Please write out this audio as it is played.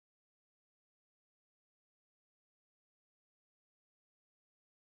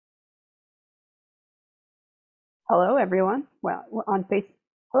Hello, everyone.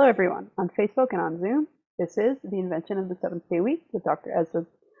 Hello, everyone on Facebook and on Zoom. This is the Invention of the Seventh Day Week with Dr. Ezra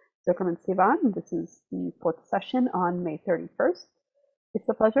Zuckerman Sivan. This is the fourth session on May 31st. It's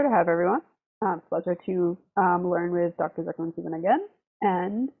a pleasure to have everyone. Pleasure to learn with Dr. Zuckerman Sivan again.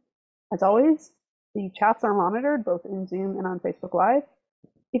 And as always, the chats are monitored both in Zoom and on Facebook Live.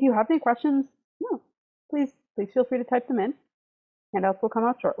 If you have any questions, please feel free to type them in. Handouts will come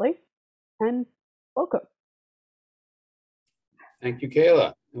out shortly. And welcome. Thank you,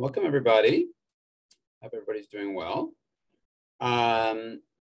 Kayla. And welcome, everybody. Hope everybody's doing well.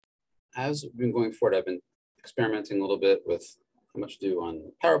 As we've been going forward, I've been experimenting a little bit with how much to do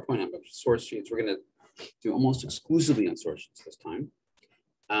on PowerPoint, how much source sheets. We're going to do almost exclusively on source sheets this time.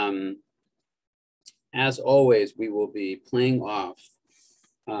 As always, we will be playing off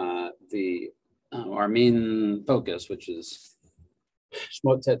our main focus, which is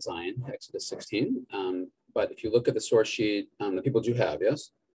Shmot Tetzayin, Exodus 16. But if you look at the source sheet that people do have,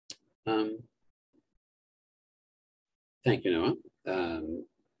 yes? Thank you, Noah.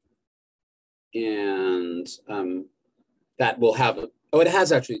 That will have, it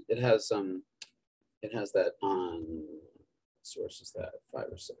has that on sources that 5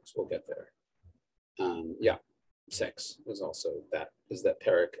 or 6, we'll get there. Yeah, 6 is also that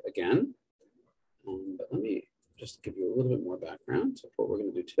parak again. But let me just give you a little bit more background of what we're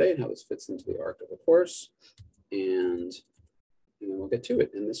going to do today and how this fits into the arc of the course. And then we'll get to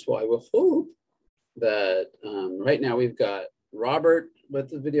it. And this I will hope that right now we've got Robert with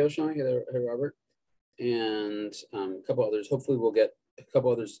the video showing. Hey, Robert. And a couple others. Hopefully we'll get a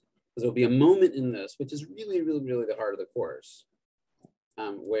couple others, because there'll be a moment in this, which is really, really, really the heart of the course,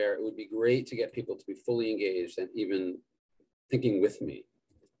 where it would be great to get people to be fully engaged and even thinking with me.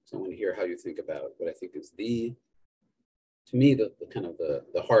 So I want to hear how you think about what I think is to me, the kind of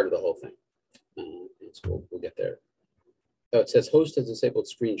the heart of the whole thing. And so we'll get there. Oh, it says host has disabled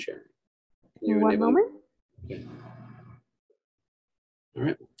screen sharing. One moment. Okay. All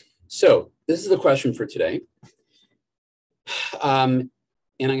right. So this is the question for today. And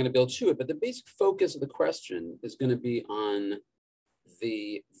I'm going to build to it, but the basic focus of the question is going to be on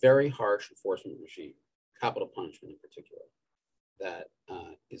the very harsh enforcement regime, capital punishment in particular, that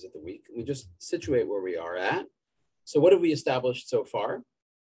is at the week. We just situate where we are at. So what have we established so far?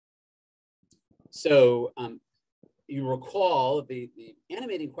 So you recall the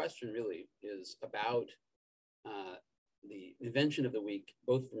animating question really is about the invention of the week,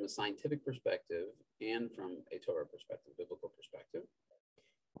 both from a scientific perspective and from a Torah perspective, biblical perspective.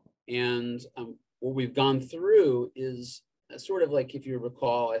 And what we've gone through is sort of like, if you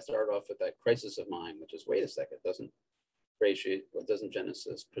recall, I started off with that crisis of mind, which is, wait a second, doesn't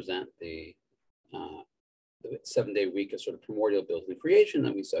Genesis present the 7-day week as sort of primordial build in creation?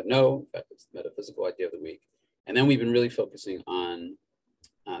 And we said no, in fact, it's the metaphysical idea of the week. And then we've been really focusing on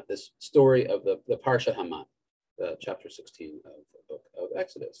this story of the Parsha Haman, the chapter 16 of the book of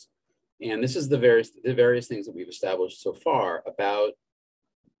Exodus. And this is the various things that we've established so far about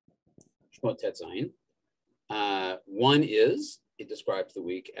Shmot Tetzayin. One is, it describes the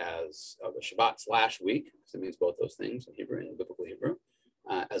week as the Shabbat/week, because it means both those things in Hebrew and biblical Hebrew,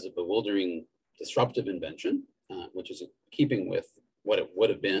 as a bewildering, disruptive invention, which is in keeping with what it would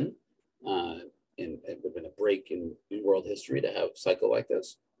have been. It would have been a break in world history to have a cycle like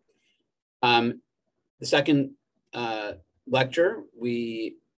this. The second lecture,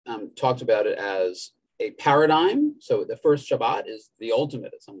 we talked about it as a paradigm. So the first Shabbat is the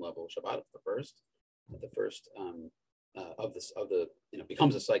ultimate at some level. Shabbat is the first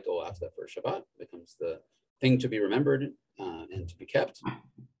becomes a cycle after that first Shabbat, becomes the thing to be remembered and to be kept.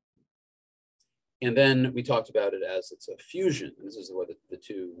 And then we talked about it as it's a fusion. This is what the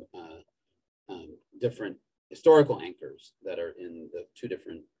two different historical anchors that are in the two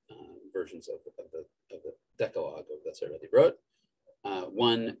different versions of the Decalogue that Sarah wrote.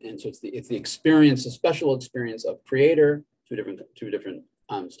 And so it's the experience, a special experience of creator, two different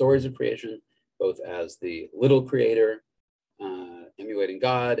stories of creation, both as the little creator emulating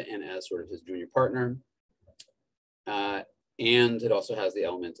God and as sort of his junior partner. And it also has the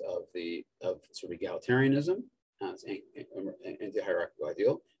element of sort of egalitarianism, anti-hierarchical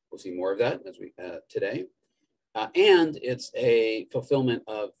ideal. We'll see more of that as we today. And it's a fulfillment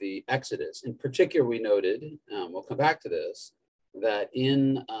of the Exodus. In particular, we noted, we'll come back to this, that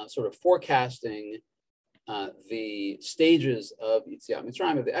in sort of forecasting the stages of Yetziat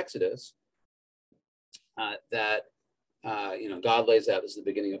Mitzrayim, of the Exodus, that God lays out, this is the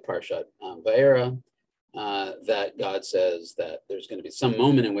beginning of Parshat Vayera, that God says that there's going to be some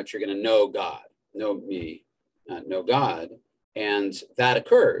moment in which you're going to know God, know me, know God, and that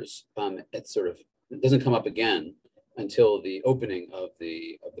occurs. It doesn't come up again until the opening of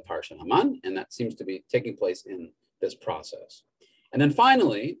the Parsha Haman, and that seems to be taking place in this process. And then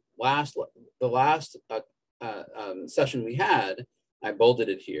finally, the last session we had, I bolded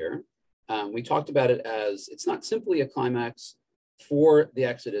it here. We talked about it as it's not simply a climax for the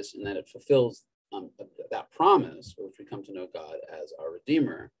Exodus in that it fulfills that promise, which we come to know God as our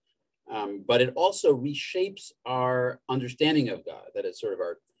Redeemer, but it also reshapes our understanding of God, that is sort of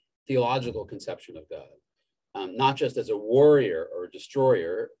our theological conception of God, not just as a warrior or a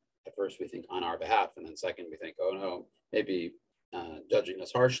destroyer. At first we think on our behalf, and then second we think, oh no, maybe judging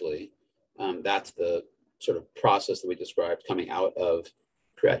us harshly. That's the sort of process that we described coming out of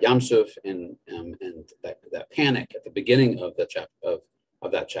Kriyat Yamsuf and that panic at the beginning of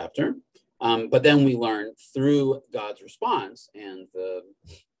that chapter. But then we learn through God's response and the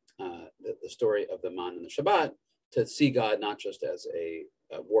story of the Man and the Shabbat to see God not just as a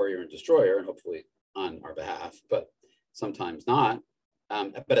warrior and destroyer, and hopefully on our behalf, but sometimes not,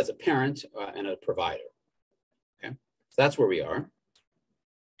 but as a parent and a provider. Okay, so that's where we are.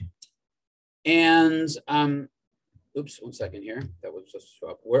 And oops, 1 second here. That was just show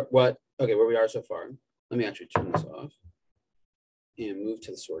up. Where we are so far. Let me actually turn this off and move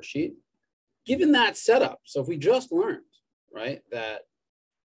to the source sheet. Given that setup, so if we just learned, right, that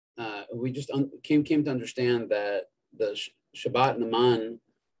we just came to understand that the Shabbat and the Man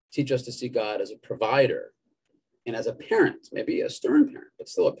teach us to see God as a provider and as a parent, maybe a stern parent, but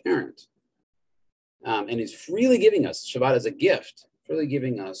still a parent. And he's freely giving us Shabbat as a gift, freely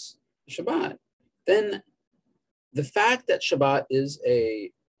giving us Shabbat. Then the fact that Shabbat is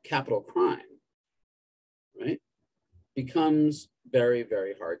a capital crime, right, becomes very,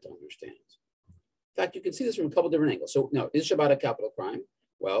 very hard to understand. In fact, you can see this from a couple different angles. So, no, is Shabbat a capital crime?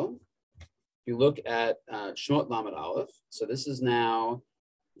 Well, if you look at Shemot Lamed Aleph, so this is now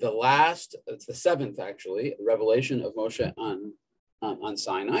it's the seventh actually, revelation of Moshe on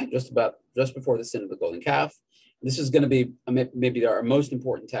Sinai, just before the sin of the golden calf. This is going to be maybe our most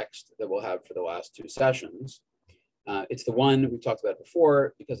important text that we'll have for the last two sessions. It's the one we talked about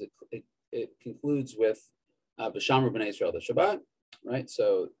before because it concludes with B'Shamru B'nai Israel the Shabbat, right?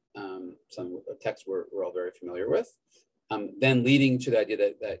 So some texts we're all very familiar with. Then leading to the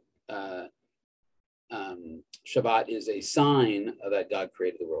idea that Shabbat is a sign that God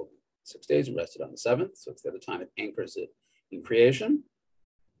created the world in 6 days and rested on the seventh. So it's the other time it anchors it in creation.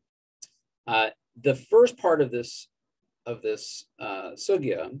 The first part of this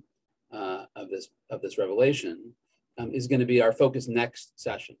sugya, of this revelation, is going to be our focus next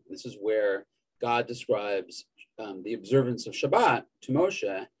session. This is where God describes the observance of Shabbat to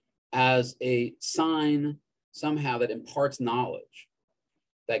Moshe as a sign somehow that imparts knowledge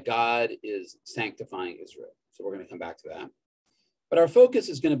that God is sanctifying Israel. So we're going to come back to that. But our focus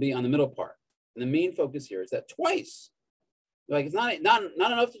is going to be on the middle part. And the main focus here is that twice, like it's not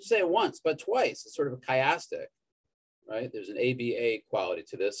enough to say it once, but twice, it's sort of a chiastic, right? There's an ABA quality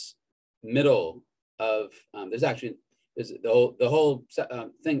to this middle of, there's the whole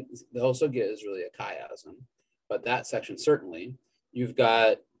thing, the whole sugya is really a chiasm, but that section certainly, you've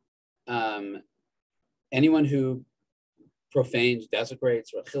got anyone who profanes,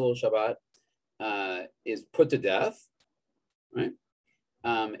 desecrates, or chilul Shabbat is put to death, right?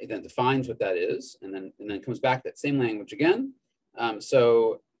 It then defines what that is, and then comes back that same language again.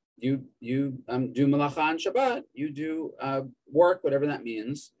 So you do malacha on Shabbat, you do work, whatever that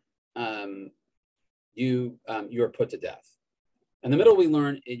means. You are put to death. In the middle, we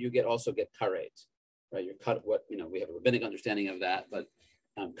learn you also get karet, right? You're cut. We have a rabbinic understanding of that, but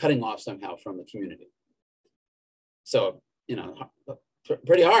cutting off somehow from the community. So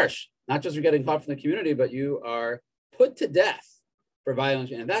pretty harsh. Not just you're getting cut from the community, but you are put to death for violence,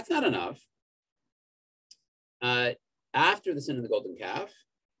 and that's not enough. After the sin of the golden calf,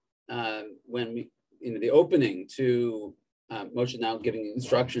 when we, the opening to Moshe now giving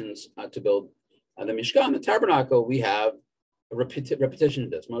instructions to build the Mishkan, the tabernacle, we have a repetition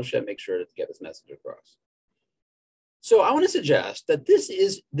of this. Moshe makes sure to get this message across. So I want to suggest that this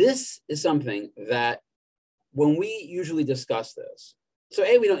is something that when we usually discuss this, so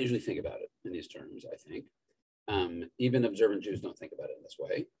we don't usually think about it in these terms, I think. Even observant Jews don't think about it in this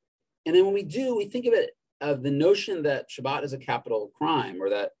way. And then when we do, we think of the notion that Shabbat is a capital crime, or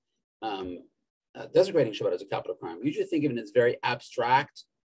that desecrating Shabbat is a capital crime. We usually think of it in its very abstract,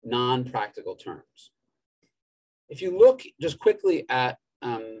 non-practical terms. If you look just quickly at,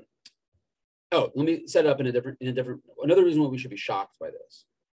 let me set it up in a different, another reason why we should be shocked by this.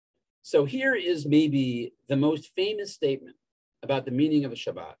 So here is maybe the most famous statement about the meaning of a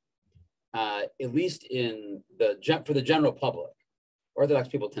Shabbat, at least for the general public. Orthodox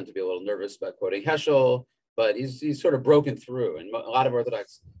people tend to be a little nervous about quoting Heschel. but he's sort of broken through. And a lot of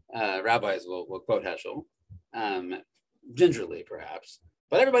Orthodox rabbis will quote Heschel, gingerly perhaps.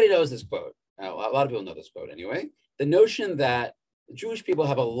 But everybody knows this quote. A lot of people know this quote anyway. The notion that Jewish people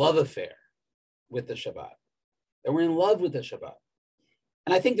have a love affair with the Shabbat, that we're in love with the Shabbat.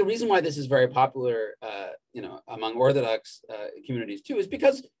 And I think the reason why this is very popular, among Orthodox communities too, is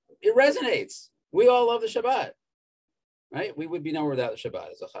because it resonates. We all love the Shabbat, right? We would be nowhere without the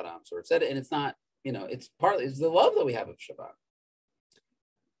Shabbat, as a Haram sort of said. And it's not, it's the love that we have of Shabbat.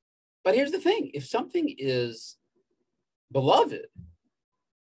 But here's the thing: if something is beloved,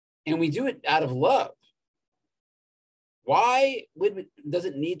 and we do it out of love, why does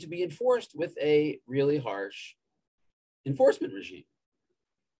it need to be enforced with a really harsh enforcement regime?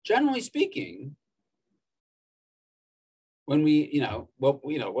 Generally speaking, when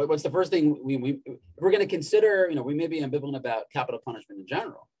what's the first thing we're going to consider? We may be ambivalent about capital punishment in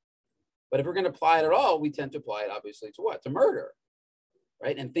general, but if we're going to apply it at all, we tend to apply it obviously to what? To murder,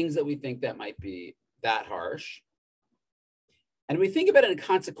 right? And things that we think that might be that harsh. And we think about it in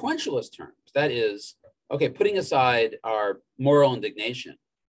consequentialist terms. That is, okay, putting aside our moral indignation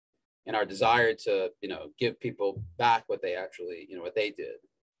and our desire to, give people back what they actually, what they did.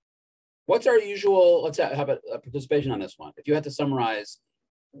 What's our usual, let's have a participation on this one. If you had to summarize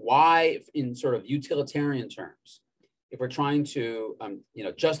why, in sort of utilitarian terms, if we're trying to,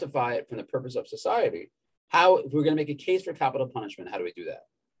 justify it from the purpose of society, if we're going to make a case for capital punishment, how do we do that?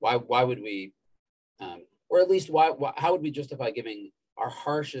 Why would we, or at least how would we justify giving our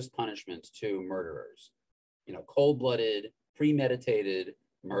harshest punishments to murderers? Cold-blooded, premeditated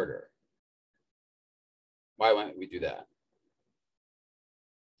murder. Why won't we do that?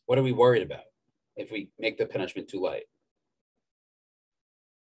 What are we worried about if we make the punishment too light?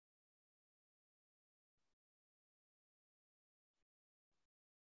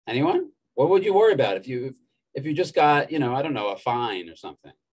 Anyone? What would you worry about if you just got, I don't know, a fine or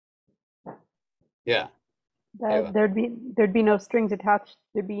something? Yeah. There'd be no strings attached.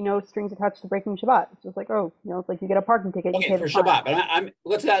 There'd be no strings attached to breaking Shabbat. It's just like, it's like you get a parking ticket. Okay, for Shabbat, but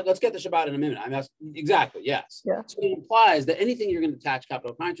let's get the Shabbat in a minute. I'm asking exactly, yes. Yeah. So it implies that anything you're going to attach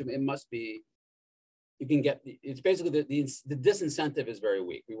capital punishment, it must be. You can get. It's basically the disincentive is very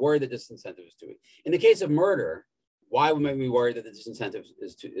weak. We worry the disincentive is too weak. In the case of murder, why would we worry that the disincentive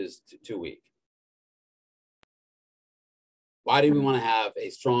is too weak? Why do we want to have a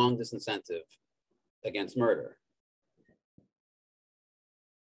strong disincentive against murder?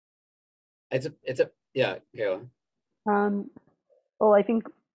 It's a yeah, Kayla. Well, I think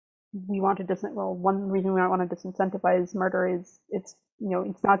we want to one reason we don't want to disincentivize murder is it's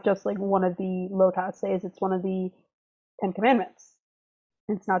not just like one of the lotas says, it's one of the 10 commandments.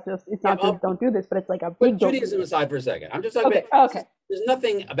 It's not just don't do this, but it's like a big. Put Judaism aside for a second. I'm just talking about. Okay. There's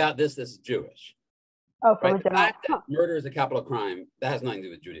nothing about this that's Jewish. Oh, right? The fact that murder is a capital crime, that has nothing to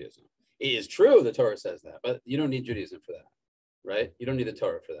do with Judaism. It is true the Torah says that, but you don't need Judaism for that, right? You don't need the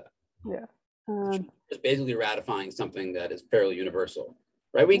Torah for that. Yeah. It's basically ratifying something that is fairly universal,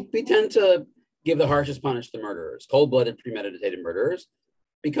 right? We tend to give the harshest punishment to murderers, cold-blooded, premeditated murderers,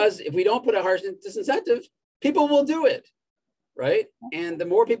 because if we don't put a harsh disincentive, people will do it, right? And the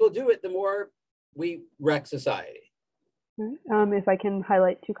more people do it, the more we wreck society. If I can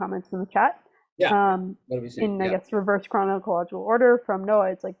highlight two comments in the chat. Yeah. What are we saying? In, I guess, reverse chronological order from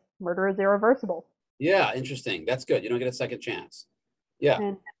Noah, it's like murder is irreversible. Yeah, interesting. That's good. You don't get a second chance.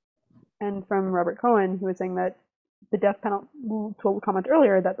 Yeah. And from Robert Cohen, who was saying that the death penalty, to a comment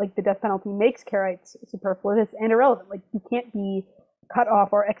earlier, that like the death penalty makes Karaites superfluous and irrelevant. Like you can't be cut off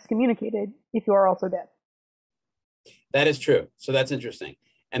or excommunicated if you are also dead. That is true. So that's interesting.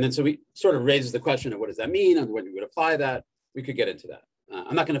 And then so we sort of raises the question of what does that mean and when we would apply that. We could get into that.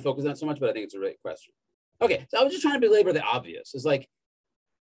 I'm not going to focus on it so much, but I think it's a great question. Okay, so I was just trying to belabor the obvious. It's like,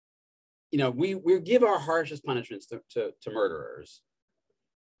 we give our harshest punishments to murderers.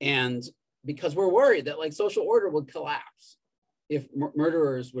 And because we're worried that like social order would collapse if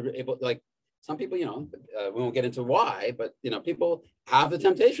murderers were able, like some people, we won't get into why, but people have the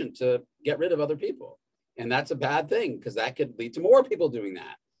temptation to get rid of other people. And that's a bad thing because that could lead to more people doing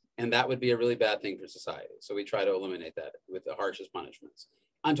that. And that would be a really bad thing for society. So we try to eliminate that with the harshest punishments.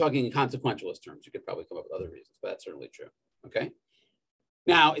 I'm talking in consequentialist terms. You could probably come up with other reasons, but that's certainly true. Okay.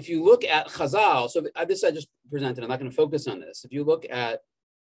 Now, if you look at Chazal, so this I just presented, I'm not going to focus on this. If you look at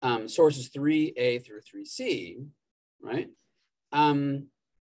sources 3a through 3c, right?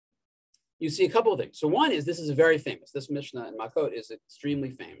 You see a couple of things. So one is, this is very famous. This Mishnah in Makot is extremely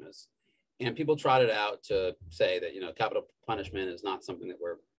famous. And people trot it out to say that, capital punishment is not something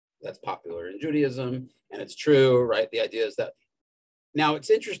that's popular in Judaism. And it's true, right? The idea is that, now what's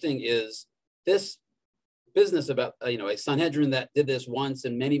interesting is this business about a Sanhedrin that did this once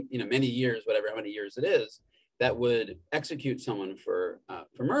in many years, whatever how many years it is, that would execute someone for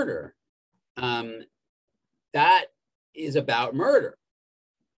murder. That is about murder.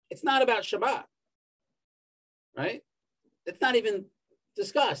 It's not about Shabbat, right? It's not even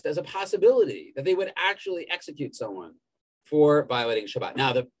discussed as a possibility that they would actually execute someone for violating Shabbat.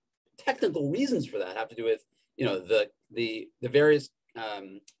 Now, the technical reasons for that have to do with the various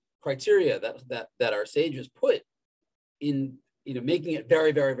criteria that our sages put in making it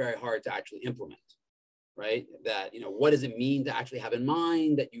very, very, very hard to actually implement, right? That what does it mean to actually have in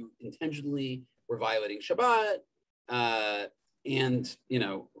mind that you intentionally were violating Shabbat, and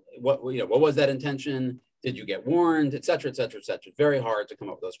what was that intention? Did you get warned, et cetera, et cetera, et cetera? Very hard to come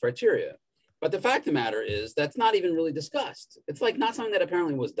up with those criteria. But the fact of the matter is that's not even really discussed. It's like not something that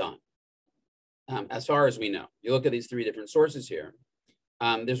apparently was done, as far as we know. You look at these three different sources here.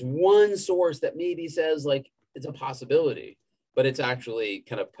 There's one source that maybe says like it's a possibility, but it's actually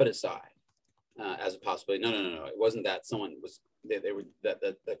kind of put aside as a possibility. No. It wasn't that someone was that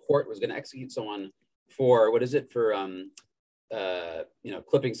the court was going to execute someone for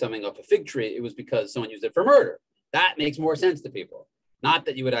clipping something off a fig tree. It was because someone used it for murder. That makes more sense to people. Not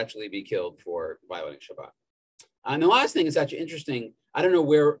that you would actually be killed for violating Shabbat. And the last thing is actually interesting. I don't know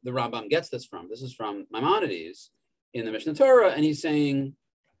where the Rambam gets this from. This is from Maimonides in the Mishnah Torah, and he's saying,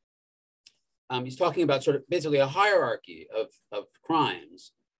 he's talking about sort of basically a hierarchy of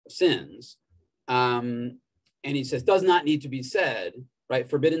crimes, of sins. And he says, does not need to be said, right?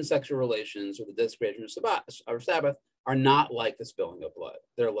 Forbidden sexual relations or the desecration of Sabbath are not like the spilling of blood.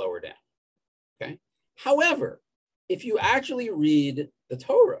 They're lower down, okay? However, if you actually read the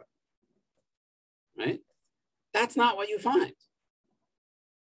Torah, right, that's not what you find.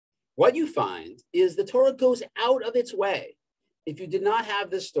 What you find is the Torah goes out of its way. If you did not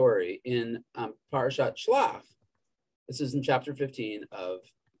have this story in Parashat Shlach, this is in chapter 15 of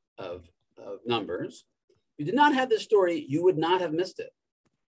Numbers, if you did not have this story, you would not have missed it.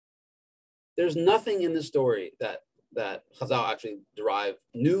 There's nothing in the story that Chazal actually derive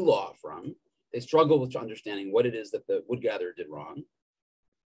new law from. They struggle with understanding what it is that the wood gatherer did wrong.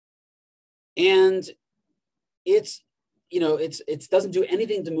 And it doesn't do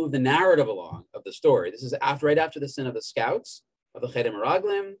anything to move the narrative along of the story. This is right after the sin of the scouts, of the Chedem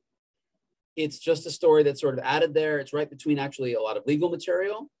Meraglim. It's just a story that's sort of added there. It's right between actually a lot of legal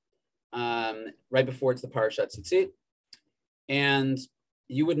material, right before it's the Parashat Tzitzit. And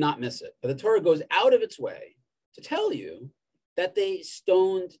you would not miss it. But the Torah goes out of its way to tell you that they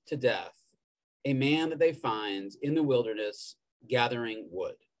stoned to death a man that they find in the wilderness gathering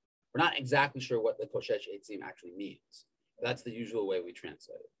wood. We're not exactly sure what the Koshesh Eitzim actually means. That's the usual way we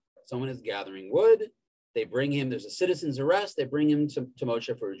translate it. Someone is gathering wood. They bring him, there's a citizen's arrest. They bring him to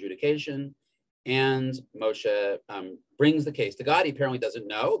Moshe for adjudication. And Moshe brings the case to God. He apparently doesn't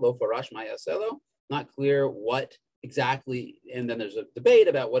know. Lo farash ma yaselo. Not clear what exactly. And then there's a debate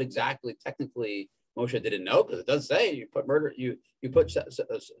about what exactly technically Moshe didn't know, because it does say you put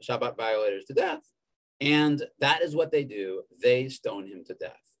Shabbat violators to death. And that is what they do. They stone him to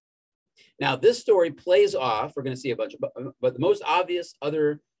death. Now, this story plays off. We're going to see a bunch of, but the most obvious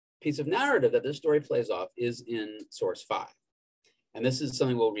other piece of narrative that this story plays off is in source 5. And this is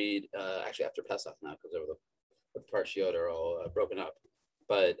something we'll read actually after Pesach now, because the Parshiot are all broken up.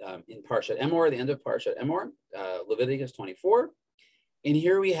 But in Parshat Emor, the end of Parshat Emor, Leviticus 24. And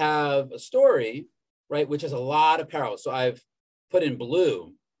here we have a story, right, which has a lot of parallels. So I've put in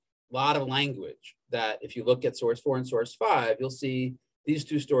blue a lot of language that if you look at source 4 and source 5, you'll see these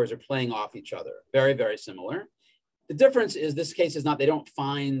two stories are playing off each other. Very, very similar. The difference is this case is not, they don't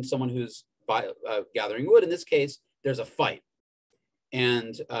find someone who's gathering wood. In this case, there's a fight.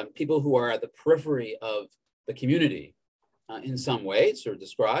 And people who are at the periphery of the community in some way, sort of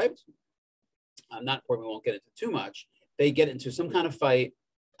described, not important, we won't get into too much, they get into some kind of fight.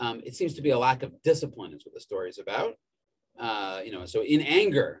 It seems to be a lack of discipline is what the story is about. So in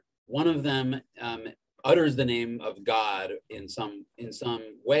anger, one of them utters the name of God in some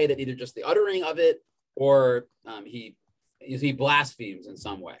way that either just the uttering of it or he blasphemes in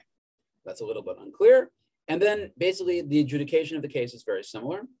some way. That's a little bit unclear. And then basically the adjudication of the case is very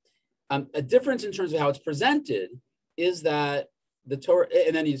similar. A difference in terms of how it's presented is that the Torah,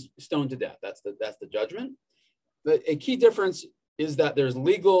 and then he's stoned to death. That's the judgment. But a key difference is that there's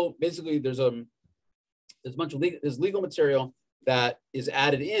legal, basically there's a bunch of legal material that is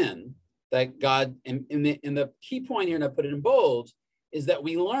added in that God, and the key point here, and I put it in bold, is that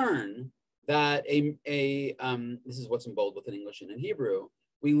we learn that this is what's in bold both in English and in Hebrew,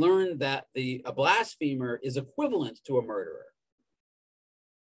 we learn that a blasphemer is equivalent to a murderer.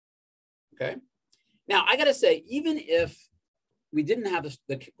 Okay? Now, I got to say, even if we didn't have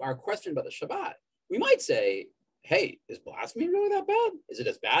our question about the Shabbat, we might say, hey, is blasphemy really that bad? Is it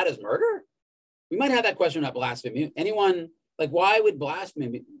as bad as murder? We might have that question about blasphemy. Anyone, like, why would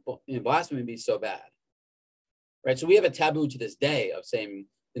blasphemy be so bad? Right? So we have a taboo to this day of saying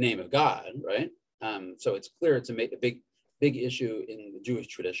the name of God, right? So it's clear it's a big issue in the Jewish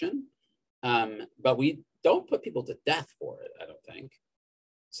tradition. But we don't put people to death for it, I don't think.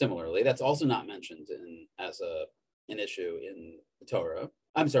 Similarly, that's also not mentioned as an issue in the Torah.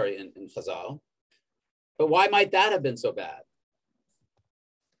 I'm sorry, in Chazal. But why might that have been so bad?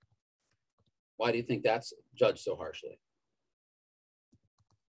 Why do you think that's judged so harshly?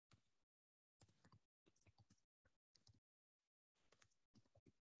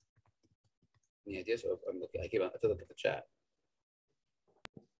 Any ideas? I have to look at the chat.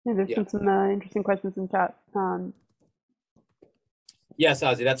 Yeah, there's been some interesting questions in chat. Yes,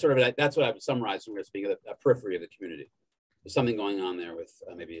 Ozzy, that's what I would summarize when we're speaking of a periphery of the community. There's something going on there with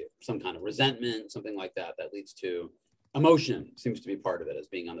maybe some kind of resentment, something like that leads to emotion, seems to be part of it as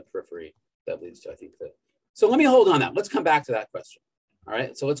being on the periphery. That leads to, I think, so let me hold on that. Let's come back to that question. All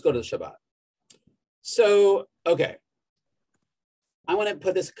right, so let's go to the Shabbat. So, okay. I want to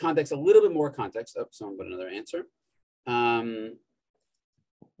put this context, a little bit more context. Oh, someone put another answer.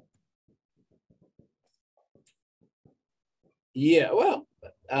 Yeah, well,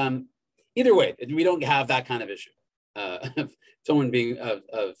 either way, we don't have that kind of issue of someone being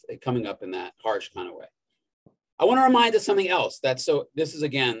of coming up in that harsh kind of way. I want to remind us something else. This is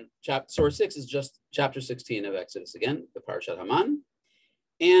again, source 6 is just chapter 16 of Exodus again, the Parashat Haman.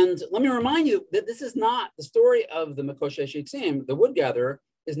 And let me remind you that this is not the story of the Mekoshe Shiksim, the wood gatherer,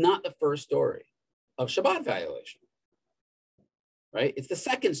 is not the first story of Shabbat violation, right? It's the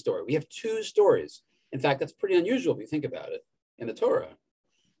second story. We have 2 stories. In fact, that's pretty unusual if you think about it in the Torah.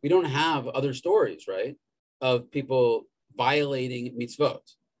 We don't have other stories, right, of people violating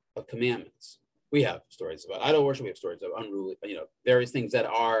mitzvot, of commandments. We have stories about idol worship. We have stories of unruly, various things that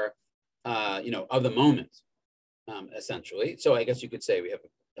are, of the moment, essentially. So I guess you could say we have,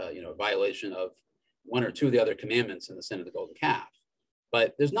 a violation of 1 or 2 of the other commandments in the sin of the golden calf.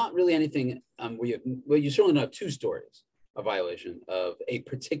 But there's not really anything you certainly don't have 2 stories of violation of a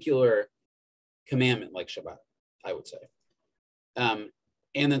particular commandment like Shabbat, I would say. And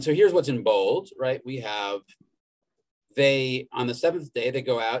then, so here's what's in bold, right? We have on the 7th day, they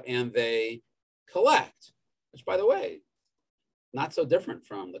go out and they collect, which, by the way, not so different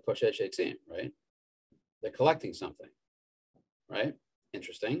from the Kosher Sheksim, right? They're collecting something, right?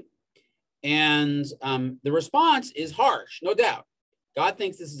 Interesting. And the response is harsh, no doubt. God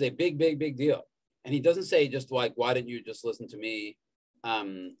thinks this is a big, big, big deal. And he doesn't say just like, why didn't you just listen to me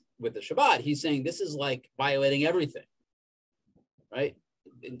with the Shabbat? He's saying this is like violating everything, right?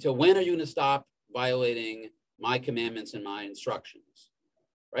 Until when are you going to stop violating my commandments and my instructions,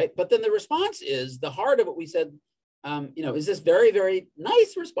 right? But then the response is the heart of what we said, is this very, very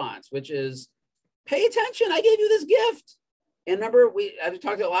nice response, which is, pay attention, I gave you this gift. And remember, as we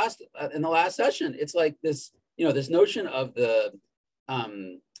talked about in the last session, it's like this, this notion of the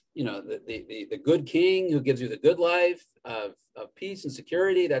good king who gives you the good life of peace and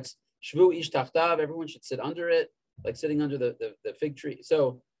security. That's Shvu Ish Tachtav, everyone should sit under it, like sitting under the fig tree.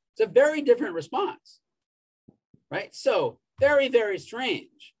 So it's a very different response, right? So very, very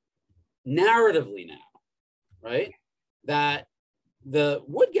strange, narratively now, right? That the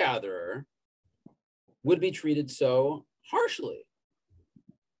wood gatherer would be treated so harshly.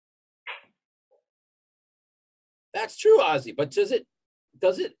 That's true, Ozzy, but does it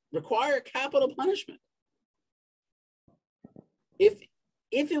require capital punishment? If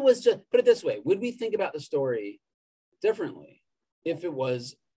it was just, put it this way, would we think about the story differently if it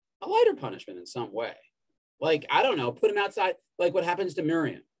was a lighter punishment in some way? Like, I don't know, put him outside, like what happens to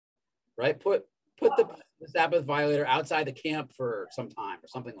Miriam, right? Put the Sabbath violator outside the camp for some time or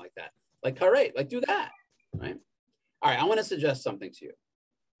something like that. Like, karet, like do that, right? All right, I want to suggest something to you.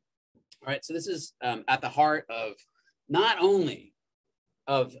 All right, so this is at the heart of not only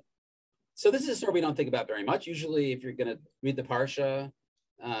of, so this is a story we don't think about very much. Usually if you're going to read the Parshat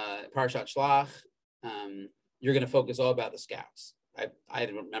Shlach, you're going to focus all about the scouts. I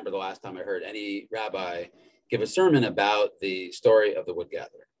don't remember the last time I heard any rabbi give a sermon about the story of the wood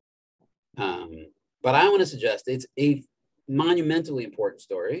gatherer. But I want to suggest it's a monumentally important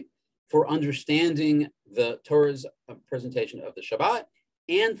story for understanding the Torah's presentation of the Shabbat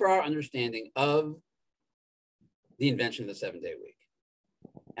and for our understanding of the invention of the 7-day week.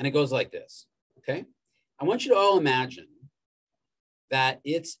 And it goes like this, okay? I want you to all imagine that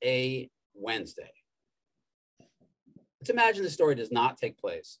it's a Wednesday. Let's imagine the story does not take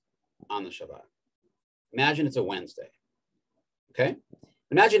place on the Shabbat. Imagine it's a Wednesday, okay?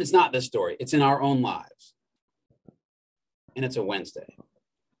 Imagine it's not this story. It's in our own lives. And it's a Wednesday.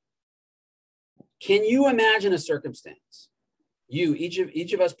 Can you imagine a circumstance,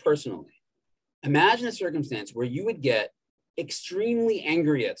 each of us personally, imagine a circumstance where you would get extremely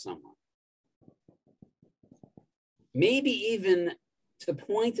angry at someone, maybe even to the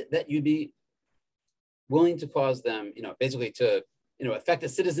point that you'd be willing to cause them, basically to, affect a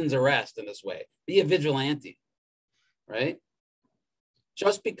citizen's arrest in this way, be a vigilante, right?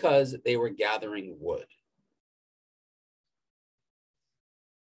 Just because they were gathering wood.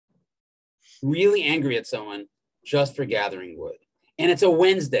 Really angry at someone just for gathering wood. And it's a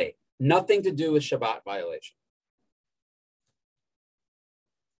Wednesday, nothing to do with Shabbat violation.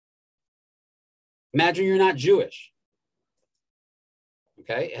 Imagine you're not Jewish.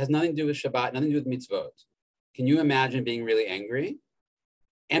 Okay, it has nothing to do with Shabbat, nothing to do with mitzvot. Can you imagine being really angry?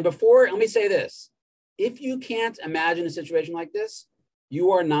 And let me say this. If you can't imagine a situation like this,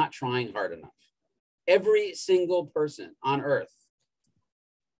 you are not trying hard enough. Every single person on earth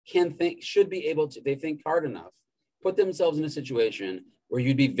should be able to, they think hard enough, put themselves in a situation where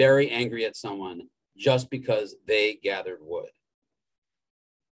you'd be very angry at someone just because they gathered wood.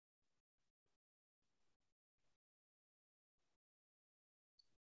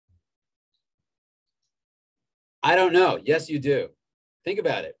 I don't know. Yes, you do. Think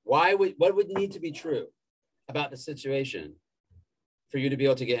about it. What would need to be true about the situation for you to be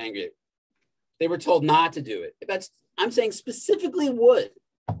able to get angry? They were told not to do it. I'm saying specifically wood,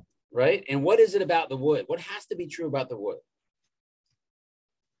 right? And what is it about the wood? What has to be true about the wood?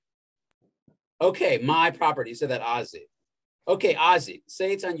 Okay, my property. You said that, Ozzy. Okay, Ozzy,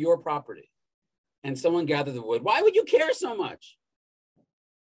 say it's on your property and someone gathered the wood. Why would you care so much?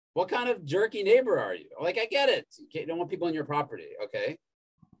 What kind of jerky neighbor are you? Like, I get it. You don't want people on your property, okay?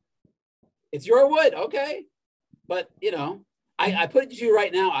 It's your wood, okay? But, I put it to you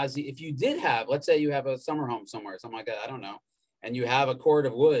right now, Ozzy, if you did have, let's say you have a summer home somewhere, something like that, I don't know, and you have a cord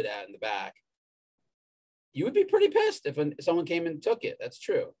of wood out in the back, you would be pretty pissed if someone came and took it. That's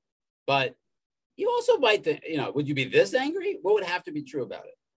true. But you also might think, would you be this angry? What would have to be true about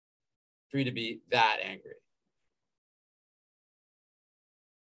it for you to be that angry?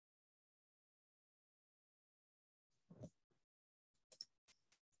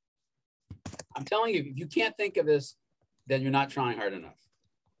 I'm telling you, if you can't think of this, then you're not trying hard enough.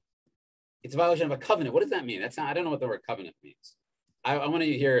 It's a violation of a covenant. What does that mean? I don't know what the word covenant means. I want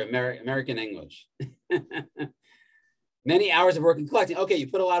to hear American English. Many hours of work and collecting. Okay, you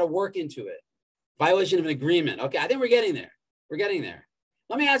put a lot of work into it. Violation of an agreement. Okay, I think we're getting there. We're getting there.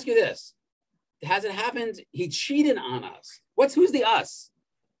 Let me ask you this. Has it happened? He cheated on us. Who's the us?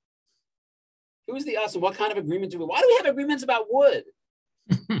 Who's the us and what kind of agreement why do we have agreements about wood?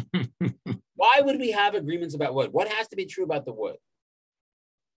 Why would we have agreements about wood? What has to be true about the wood?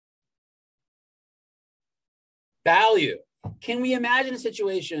 Value. Can we imagine a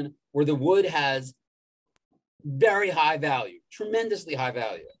situation where the wood has very high value, tremendously high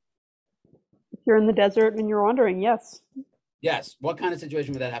value? If you're in the desert and you're wandering, yes. Yes. What kind of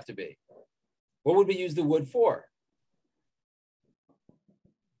situation would that have to be? What would we use the wood for?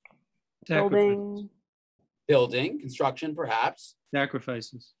 Building, construction, perhaps.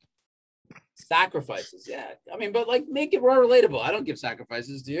 Sacrifices, yeah. I mean, but make it more relatable. I don't give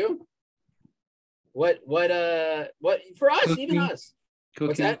sacrifices, do you? What for us, Cooking. even us? Cooking.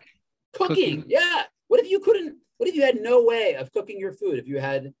 What's that? Cooking. Yeah. What if you had no way of cooking your food if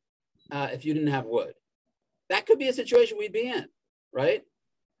you didn't have wood? That could be a situation we'd be in, right?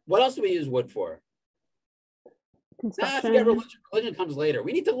 What else do we use wood for? construction. Forget religion. Religion comes later.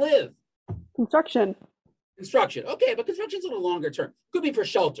 We need to live. Construction. Okay, but construction's a little longer term. Could be for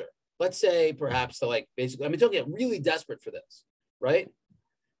shelter. Let's say perhaps to basically, don't get really desperate for this, right?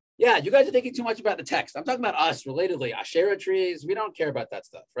 Yeah, you guys are thinking too much about the text. I'm talking about us, relatedly. Asherah trees, we don't care about that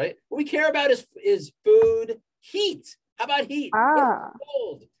stuff, right? What we care about is food, heat. How about heat? Ah.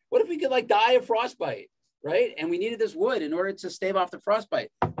 Cold. What if we could die of frostbite, right? And we needed this wood in order to stave off the frostbite.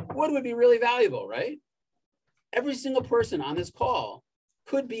 Wood would be really valuable, right? Every single person on this call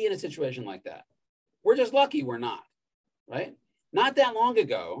could be in a situation like that. We're just lucky we're not, right? Not that long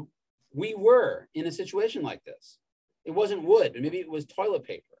ago, we were in a situation like this. It wasn't wood, but maybe it was toilet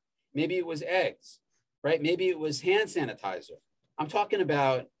paper. Maybe it was eggs, right? Maybe it was hand sanitizer. I'm talking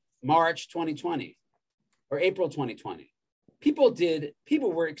about March 2020 or April 2020.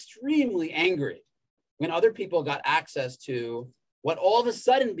 People were extremely angry when other people got access to what all of a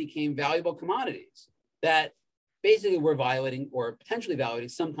sudden became valuable commodities that basically were violating or potentially violating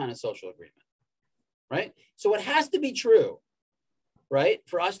some kind of social agreement, right? So what has to be true, right?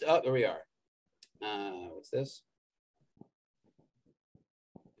 For us to, there we are. What's this?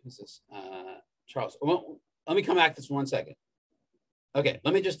 Who's this? Charles. Well, let me come back to this for 1 second. Okay,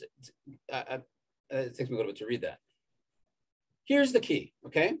 let me just, it takes me a little bit to read that. Here's the key,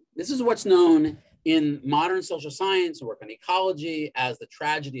 okay? This is what's known in modern social science and work on ecology as the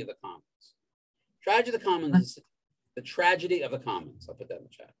tragedy of the commons. Tragedy of the commons is the tragedy of the commons. I'll put that in the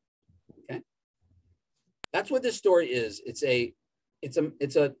chat, okay? That's what this story is. It's a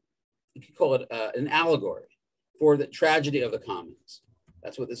you could call it an allegory for the tragedy of the commons.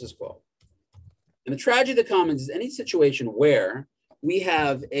 That's what this is called. And the tragedy of the commons is any situation where we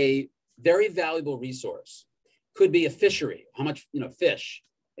have a very valuable resource. Could be a fishery, how much fish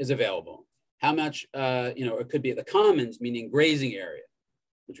is available, how much it could be the commons, meaning grazing area,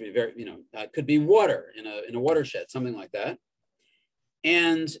 which would be very could be water in a watershed, something like that.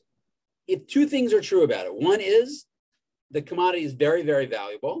 And if two things are true about it, one is the commodity is very, very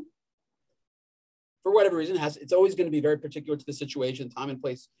valuable. For whatever reason, it's always going to be very particular to the situation, time and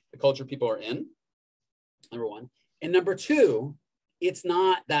place, the culture people are in, number one. And number two, it's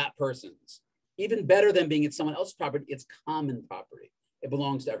not that person's. Even better than being it's someone else's property, it's common property. It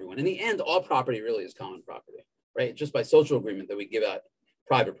belongs to everyone. In the end, all property really is common property, right? Just by social agreement that we give out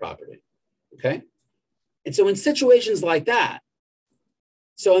private property, okay? And so in situations like that,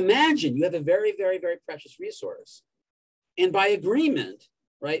 so imagine you have a very, very, very precious resource. And by agreement,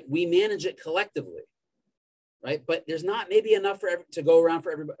 right, we manage it collectively, right? But there's not maybe enough to go around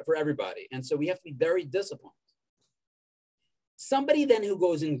for everybody. And so we have to be very disciplined. Somebody then who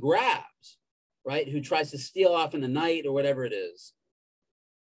goes and grabs, right, who tries to steal off in the night or whatever it is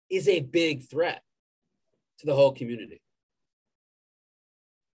a big threat to the whole community.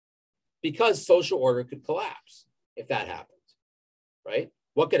 Because social order could collapse if that happens, right?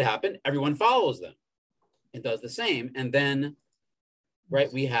 What could happen? Everyone follows them and does the same. And then,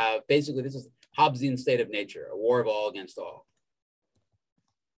 right, we have basically, this is Hobbesian state of nature, a war of all against all.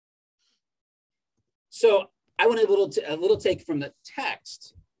 So I want a little take from the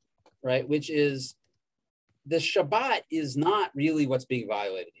text, right, which is the Shabbat is not really what's being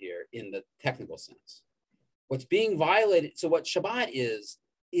violated here in the technical sense. What's being violated, so what Shabbat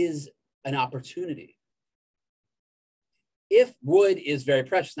is an opportunity. If wood is very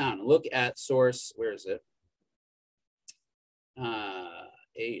precious, now look at source, where is it? 8,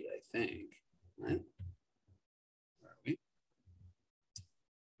 I think, right? Where are we?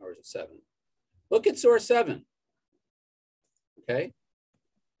 Or is it 7? Look at source 7, okay?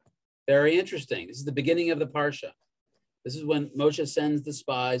 Very interesting. This is the beginning of the Parsha. This is when Moshe sends the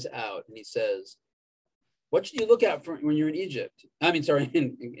spies out and he says, what should you look out for when you're in Egypt? I mean, sorry,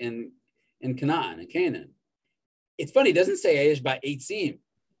 in Canaan. It's funny, he doesn't say Hayesh ba'etzim.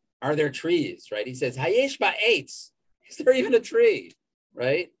 Are there trees, right? He says Hayesh ba'etz. Is there even a tree,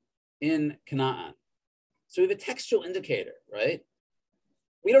 right? In Canaan. So we have a textual indicator, right?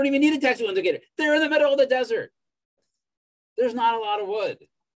 We don't even need a textual indicator. They're in the middle of the desert. There's not a lot of wood.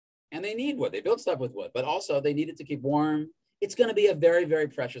 And they need wood. They build stuff with wood, but also they need it to keep warm. It's going to be a very, very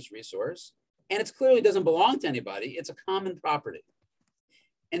precious resource. And it clearly doesn't belong to anybody. It's a common property.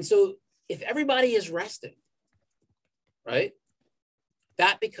 And so if everybody is resting, right,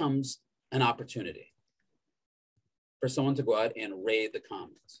 that becomes an opportunity for someone to go out and raid the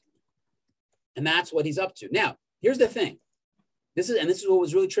commons. And that's what he's up to. Now, here's the thing. This is what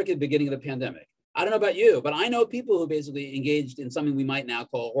was really tricky at the beginning of the pandemic. I don't know about you, but I know people who basically engaged in something we might now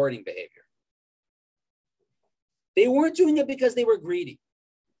call hoarding behavior. They weren't doing it because they were greedy,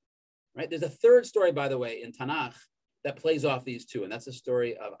 right? There's a third story, by the way, in Tanakh that plays off these two, and that's the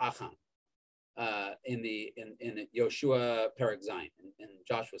story of Achan in Yoshua Perek Zayin, in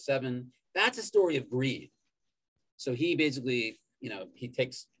Joshua 7. That's a story of greed. So he basically, he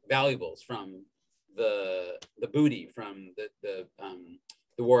takes valuables from the booty from the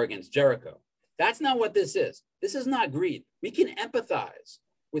war against Jericho. That's not what this is. This is not greed. We can empathize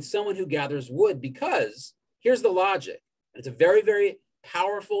with someone who gathers wood because here's the logic. And it's a very, very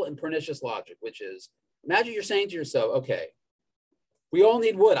powerful and pernicious logic, which is, imagine you're saying to yourself, okay, we all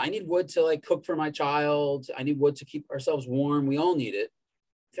need wood. I need wood to cook for my child. I need wood to keep ourselves warm. We all need it.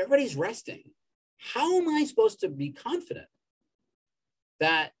 If everybody's resting, how am I supposed to be confident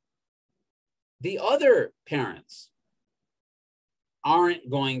that the other parents aren't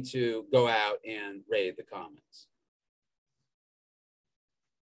going to go out and raid the commons?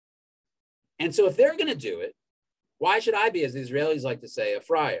 And so if they're going to do it, why should I be, as the Israelis like to say, a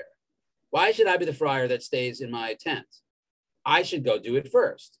friar? Why should I be the friar that stays in my tent? I should go do it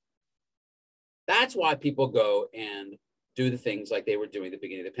first. That's why people go and do the things like they were doing at the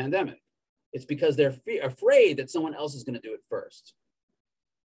beginning of the pandemic. It's because they're afraid that someone else is going to do it first.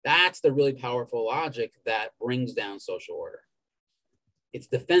 That's the really powerful logic that brings down social order. It's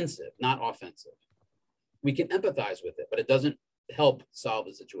defensive, not offensive. We can empathize with it, but it doesn't help solve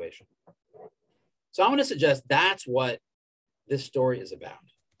the situation. So I'm going to suggest that's what this story is about.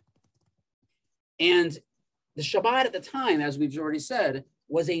 And the Shabbat at the time, as we've already said,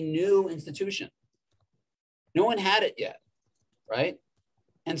 was a new institution. No one had it yet, right?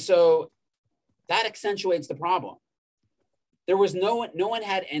 And so that accentuates the problem. There was no one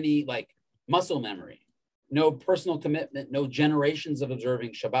had any like muscle memory, no personal commitment, no generations of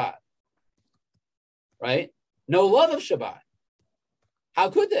observing Shabbat, right? No love of Shabbat. How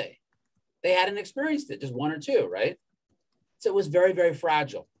could they? They hadn't experienced it, just one or two, right? So it was very, very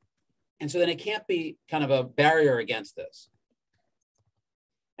fragile. And so then it can't be kind of a barrier against this.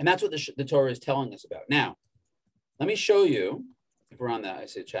 And that's what the Torah is telling us about. Now, let me show you, if we're on that, I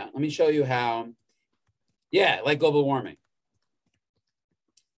see chat. Let me show you how, yeah, like global warming.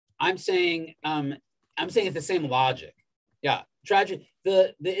 I'm saying it's the same logic. Yeah, tragic.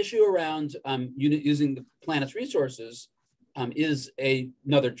 The issue around using the planet's resources is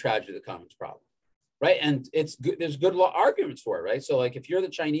another tragedy of the commons problem, right? And it's good. There's good arguments for it, right? So like if you're the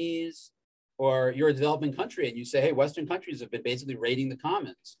Chinese or you're a developing country and you say, hey, Western countries have been basically raiding the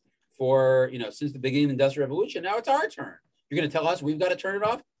commons for, since the beginning of the Industrial Revolution, now it's our turn. You're going to tell us we've got to turn it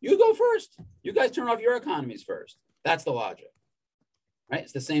off? You go first. You guys turn off your economies first. That's the logic, right?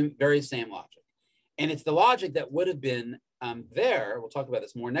 It's the same, very same logic. And it's the logic that would have been there, we'll talk about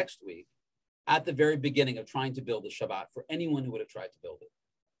this more next week, at the very beginning of trying to build the Shabbat for anyone who would have tried to build it.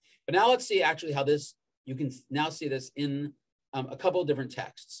 But now let's see actually how this, you can now see this in a couple of different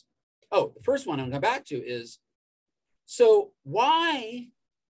texts. Oh, the first one I'm going to come back to is, so why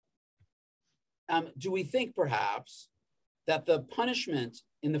do we think perhaps that the punishment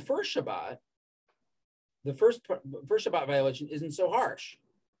in the first Shabbat, the first Shabbat violation isn't so harsh?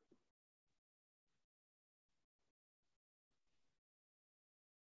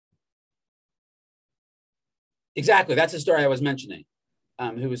 Exactly, that's the story I was mentioning.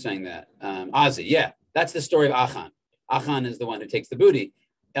 Who was saying that? Ozzy, yeah, that's the story of Achan. Achan is the one who takes the booty.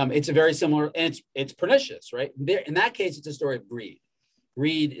 It's a very similar, and it's pernicious, right? There, in that case, it's a story of greed.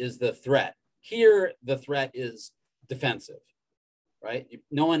 Greed is the threat. Here, the threat is defensive, right?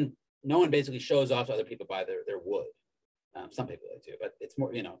 No one basically shows off to other people by their wood. Some people do, but it's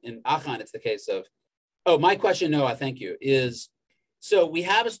more, in Achan, it's the case of, oh, my question, Noah, thank you, is, so we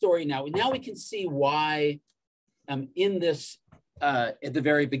have a story now. Now we can see why in this, at the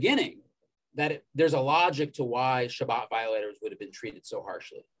very beginning, that there's a logic to why Shabbat violators would have been treated so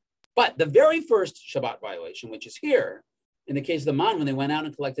harshly. But the very first Shabbat violation, which is here, in the case of the man, when they went out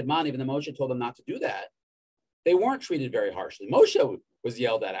and collected man, even though Moshe told them not to do that, they weren't treated very harshly. Moshe was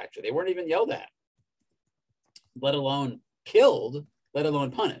yelled at, actually. They weren't even yelled at, let alone killed, let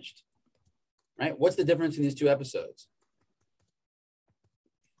alone punished, right? What's the difference in these two episodes?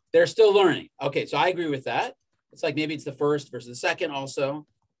 They're still learning. Okay, so I agree with that. It's like maybe it's the first versus the second also.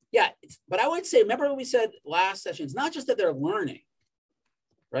 Yeah, but I would say, remember what we said last session, it's not just that they're learning,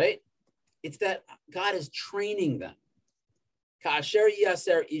 right? It's that God is training them. That's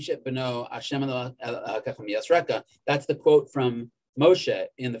the quote from Moshe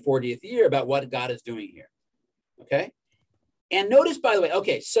in the 40th year about what God is doing here, okay? And notice, by the way,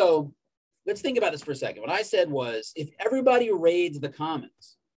 okay, so let's think about this for a second. What I said was, if everybody raids the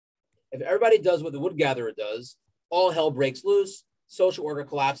commons, if everybody does what the wood gatherer does, all hell breaks loose, social order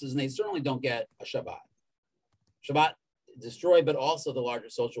collapses, and they certainly don't get a Shabbat. Shabbat destroyed, but also the larger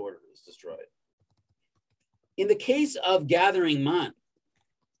social order is destroyed. In the case of gathering man,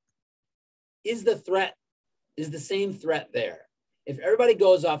 is the same threat there? If everybody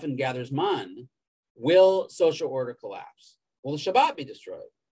goes off and gathers man, will social order collapse? Will the Shabbat be destroyed?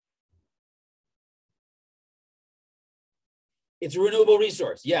 It's a renewable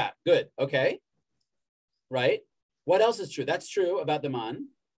resource. Yeah, good. Okay. Right. What else is true? That's true about the man.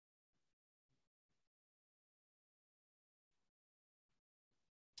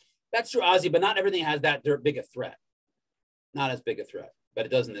 That's true, Ozzy, but not everything has that big a threat. Not as big a threat, but it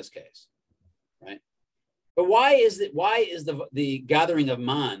does in this case, right? But why is the gathering of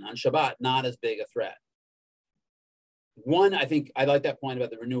man on Shabbat not as big a threat? One, I think I like that point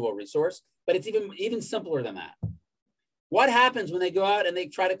about the renewable resource, but it's even simpler than that. What happens when they go out and they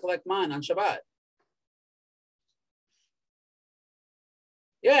try to collect man on Shabbat?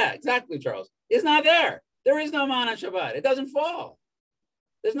 Yeah, exactly, Charles. It's not there. There is no man on Shabbat. It doesn't fall.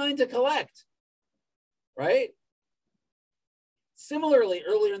 There's nothing to collect, right? Similarly,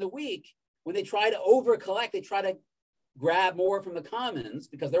 earlier in the week, when they try to over-collect, they try to grab more from the commons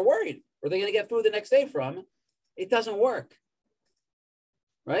because they're worried. Where are they going to get food the next day from? It doesn't work.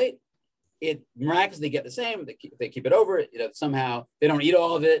 right? It miraculously get the same. They keep it over. Somehow they don't eat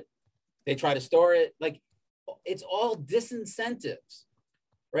all of it. They try to store it. Like, it's all disincentives,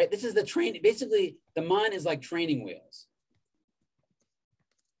 right? This is the training. Basically, the mind is like training wheels,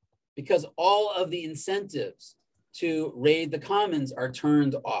 because all of the incentives to raid the commons are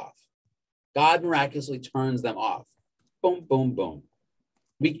turned off. God miraculously turns them off. Boom, boom, boom.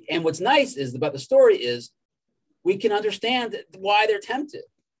 And what's nice is about the story is we can understand why they're tempted.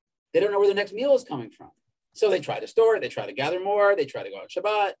 They don't know where their next meal is coming from. So they try to store it. They try to gather more. They try to go on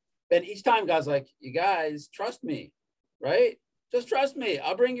Shabbat. Then each time God's like, you guys, trust me, right? Just trust me.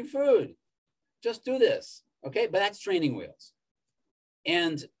 I'll bring you food. Just do this, okay? But that's training wheels.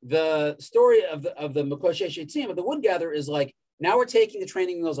 And the story of the Mekoshe Shetzim, of the wood gatherer, is like, now we're taking the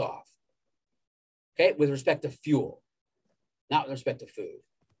training wheels off, okay, with respect to fuel, not with respect to food.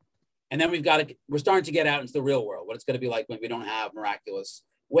 And then we're starting to get out into the real world, what it's going to be like when we don't have miraculous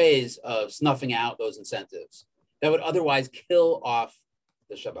ways of snuffing out those incentives that would otherwise kill off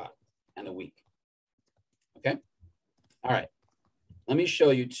the Shabbat and the week. Okay? All right. Let me show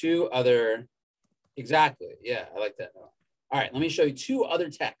you two other, exactly. Yeah, I like that. All right, let me show you two other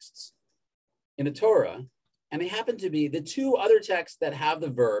texts in the Torah, and they happen to be the two other texts that have the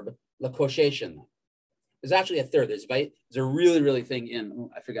verb lakoshesh in them. There's actually a third. There's a really, really thing in,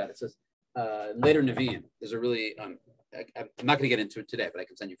 I forgot, it says later Nevi'im. There's a really, I'm not going to get into it today, but I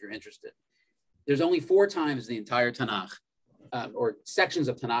can send you if you're interested. There's only 4 times in the entire Tanakh, or sections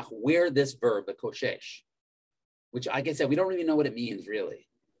of Tanakh, where this verb, lakoshesh, which, like I said, we don't really know what it means, really.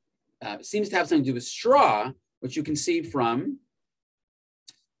 It seems to have something to do with straw, which you can see from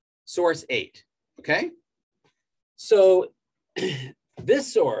source 8, okay? So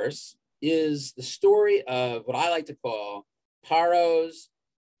this source is the story of what I like to call Paro's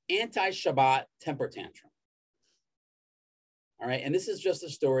anti-Shabbat temper tantrum. All right, and this is just a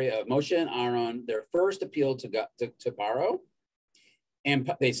story of Moshe and Aaron, their first appeal to Paro,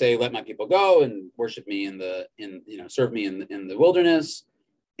 and they say, "Let my people go and worship me serve me in the wilderness."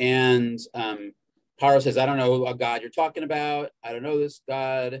 And Paro says, "I don't know what God you're talking about. I don't know this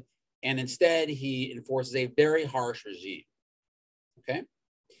God," and instead he enforces a very harsh regime. Okay.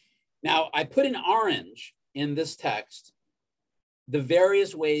 Now I put in orange in this text the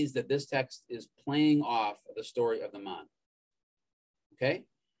various ways that this text is playing off the story of the man. Okay,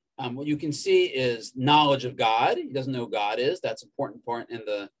 what you can see is knowledge of God. He doesn't know who God is. That's an important part in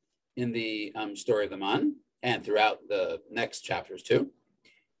the story of the man, and throughout the next chapters too.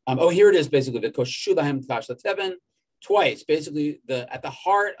 Here it is, basically the koshulahem tashlat heaven twice. Basically, at the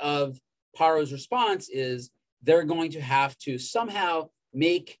heart of Paro's response is they're going to have to somehow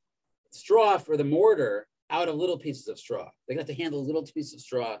make straw for the mortar out of little pieces of straw. They have to handle little pieces of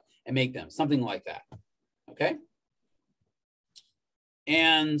straw and make them, something like that. Okay.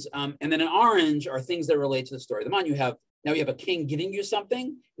 And then in orange are things that relate to the story of the man. You have a king giving you something.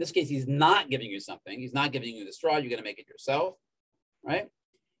 In this case, he's not giving you something. He's not giving you the straw. You're going to make it yourself, right?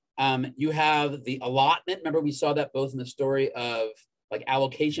 You have the allotment. Remember, we saw that both in the story of like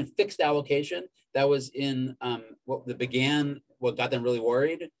allocation, fixed allocation. That was in what got them really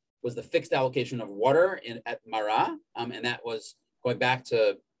worried was the fixed allocation of water at Marah. And that was going back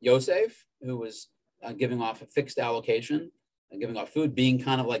to Yosef, who was giving off a fixed allocation and giving off food, being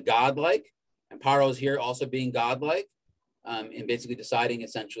kind of like godlike. And Paro's here also being godlike and basically deciding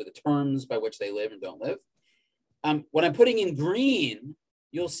essentially the terms by which they live and don't live. What I'm putting in green,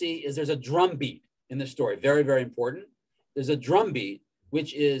 you'll see is there's a drum beat in the story. Very, very important. There's a drum beat,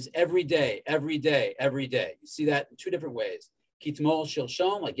 which is every day, every day, every day. You see that in 2 different ways. Kitmol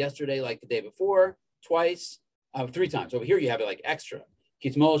shilshom, like yesterday, like the day before, twice, 3 times. Over here, you have it like extra.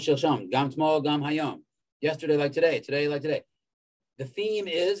 Kitmol shilshom, gam tmol, gam hayom. Yesterday, like today, today, like today. The theme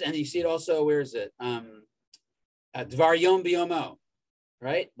is, and you see it also, where is it? Dvar yom biyomo,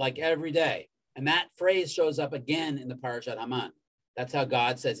 right? Like every day. And that phrase shows up again in the Parashat Haman. That's how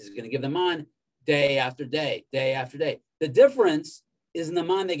God says he's going to give them on day after day, day after day. The difference is in the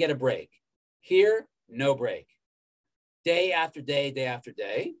man, they get a break. Here, no break. Day after day, day after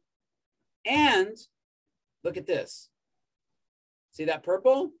day. And look at this. See that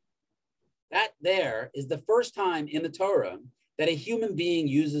purple? That there is the first time in the Torah that a human being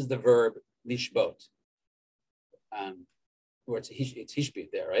uses the verb lishbot. Or it's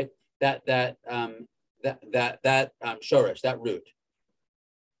hishbit there, right? That shoresh, that root,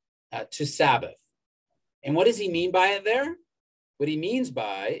 to Sabbath. And what does he mean by it there? What he means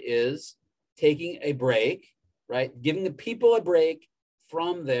by is taking a break, right? Giving the people a break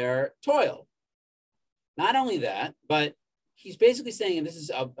from their toil. Not only that, but he's basically saying, and this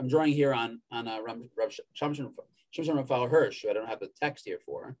is, I'm drawing here on Rav Shamshon Shimshon Raphael Hirsch, who I don't have the text here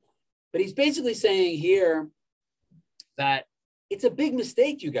for, but he's basically saying here that it's a big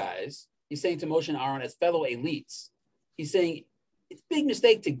mistake, you guys. He's saying to Moshe and Aaron as fellow elites, he's saying it's a big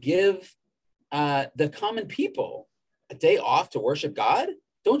mistake to give the common people a day off to worship God.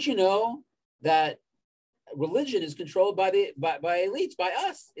 Don't you know that religion is controlled by elites, by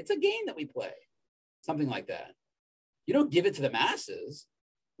us? It's a game that we play, something like that. You don't give it to the masses.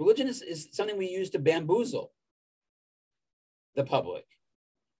 Religion is something we use to bamboozle the public.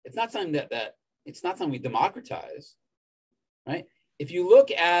 It's not something it's not something we democratize, right? If you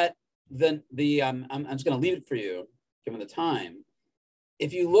look at I'm just going to leave it for you, given the time.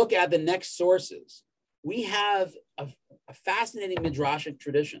 If you look at the next sources, we have a fascinating midrashic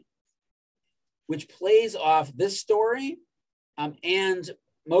tradition, which plays off this story and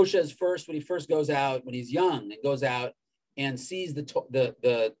Moshe's when he first goes out, when he's young and goes out and sees his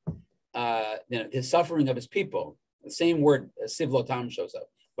suffering of his people. The same word, sivlotam, shows up,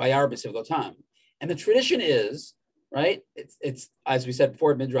 vayar b'sivlotam. And the tradition is, right, it's as we said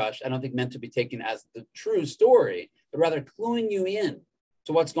before, midrash, I don't think meant to be taken as the true story, but rather cluing you in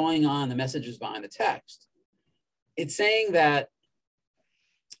to what's going on, the messages behind the text. It's saying that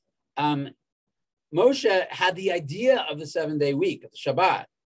Moshe had the idea of the 7-day week, of the Shabbat.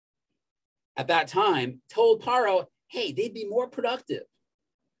 At that time, told Paro, hey, they'd be more productive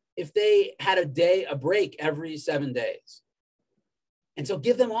if they had a break every 7 days. And so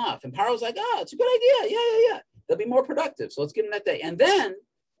give them off. And Paro's like, it's a good idea. Yeah. They'll be more productive. So let's give them that day. And then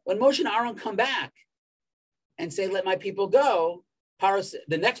when Moshe and Aaron come back and say, let my people go,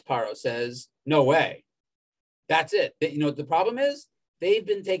 the next Paro says, no way. That's it. You know what the problem is? They've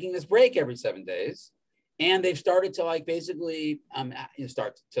been taking this break every 7 days, and they've started to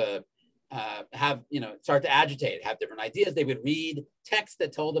start to agitate, have different ideas. They would read texts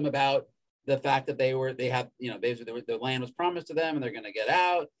that told them about the fact that the land was promised to them and they're going to get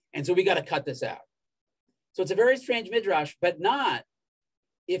out. And so we got to cut this out. So it's a very strange midrash, but not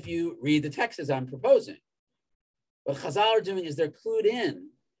if you read the text as I'm proposing. What Chazal are doing is they're clued in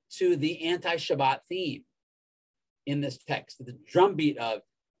to the anti-Shabbat theme in this text, the drumbeat of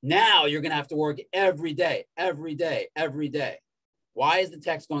now you're going to have to work every day. Why is the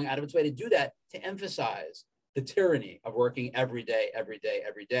text going out of its way to do that? To emphasize the tyranny of working every day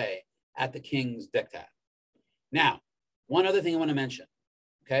at the king's diktat. Now, one other thing I want to mention,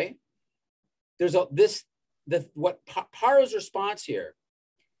 okay? There's what Paro's response here,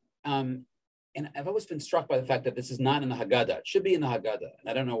 and I've always been struck by the fact that this is not in the Haggadah. It should be in the Haggadah, and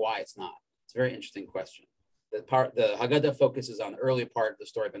I don't know why it's not. It's a very interesting question. The Haggadah focuses on the early part of the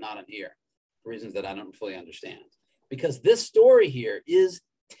story, but not on here, for reasons that I don't fully understand. Because this story here is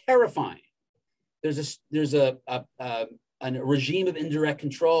terrifying. There's a regime of indirect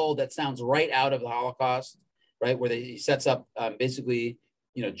control that sounds right out of the Holocaust, right? Where he sets up basically,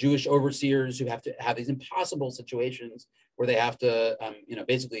 Jewish overseers who have to have these impossible situations where they have to,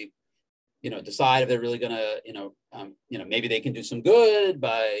 basically, decide if they're really going to, maybe they can do some good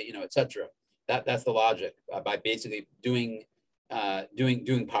by, etc. That's the logic by basically doing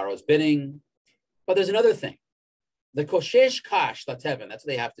Paro's bidding. But there's another thing. The koshesh kash latevin, that's what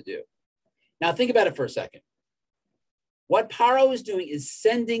they have to do. Now think about it for a second. What Paro is doing is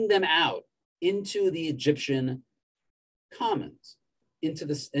sending them out into the Egyptian commons, into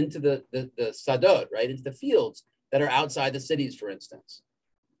the sadot, right, into the fields that are outside the cities, for instance,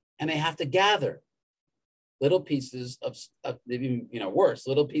 and they have to gather little pieces of maybe worse,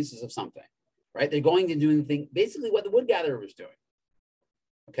 little pieces of something, right? They're going to do anything, basically what the wood gatherer was doing,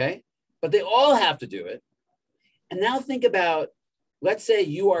 okay? But they all have to do it. And now think about, let's say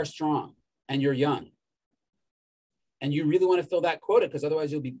you are strong and you're young and you really want to fill that quota because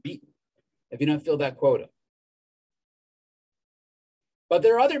otherwise you'll be beaten if you don't fill that quota. But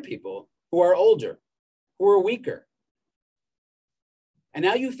there are other people who are older, who are weaker. And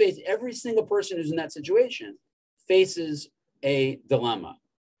now you face every single person who's in that situation faces a dilemma,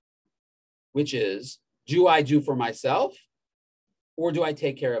 which is, do I do for myself or do I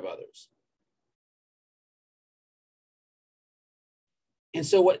take care of others? And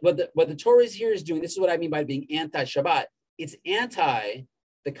so what the Torah is here is doing, this is what I mean by being anti-Shabbat. It's anti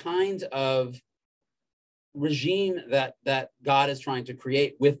the kind of regime that God is trying to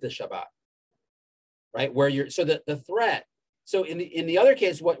create with the Shabbat, right? Where the threat. So in the other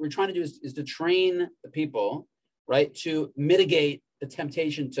case, what we're trying to do is to train the people, right, to mitigate the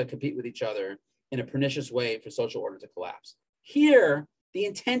temptation to compete with each other in a pernicious way for social order to collapse. Here, the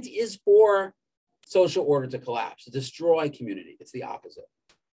intent is for social order to collapse, to destroy community. It's the opposite.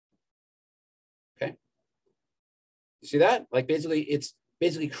 Okay? You see that? Like basically it's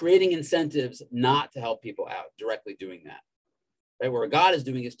basically creating incentives not to help people out, directly doing that. Right? Where God is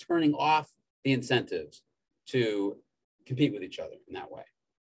doing is turning off the incentives to compete with each other in that way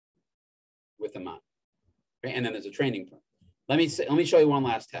with the man. Okay? And then there's a training plan. Let me show you one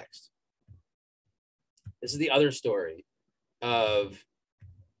last text. This is the other story of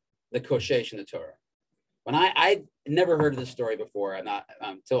the koshesh in the Torah. When I never heard of this story before,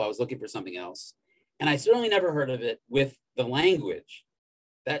 until I was looking for something else. And I certainly never heard of it with the language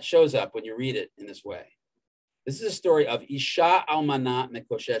that shows up when you read it in this way. This is a story of Isha Almana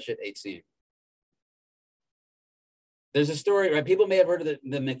Mekosheshet Eitzim. There's a story, right? People may have heard of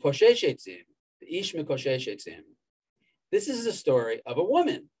the Mekoshesh Eitzim, the Ish Mekoshesh Eitzim. This is a story of a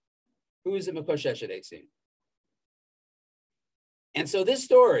woman who is a Mekoshesh Eitzim. And so this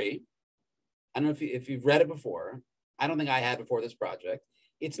story, I don't know if you've read it before. I don't think I had before this project.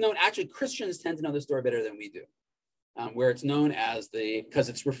 It's known, actually, Christians tend to know this story better than we do, where it's known as because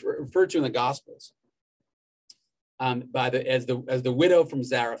it's referred to in the Gospels as the widow from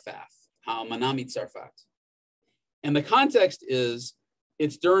Zarephath, Manamit Sarfat. And the context is,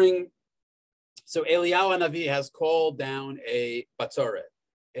 it's during, so Eliyahu Hanavi has called down a batzoret,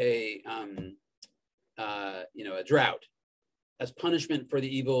 a drought, as punishment for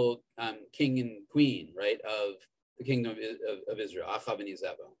the evil king and queen, right, of the kingdom of Israel, Achav and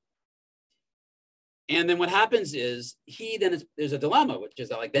Izebel. And then what happens is there's a dilemma, which is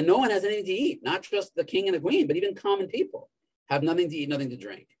that then no one has anything to eat, not just the king and the queen, but even common people have nothing to eat, nothing to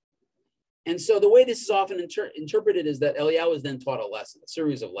drink. And so the way this is often interpreted is that Eliyahu is then taught a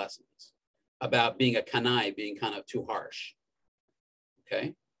series of lessons about being a kanai, being kind of too harsh.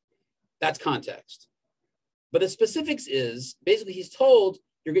 Okay, that's context. But the specifics is basically he's told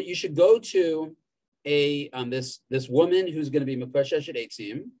you should go to this woman who's going to be Mekoshesh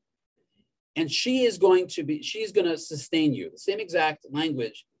Eitzim, and she's going to sustain you. The same exact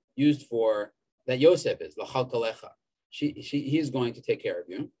language used for that Yosef is l'chalkalecha. He's going to take care of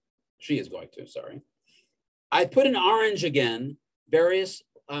you. She is going to. Sorry, I put in orange again. Various.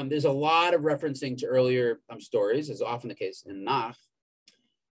 There's a lot of referencing to earlier stories, as often the case in Nach.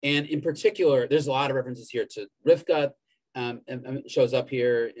 And in particular, there's a lot of references here to Rivka, and it shows up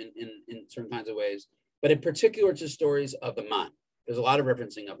here in certain kinds of ways, but in particular to stories of the man. There's a lot of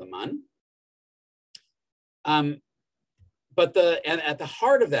referencing of the man. But at the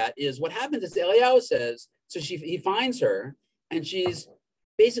heart of that is what happens is Eliyahu says, so he finds her, and she's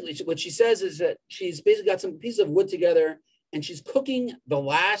basically, what she says is that she's basically got some pieces of wood together, and she's cooking the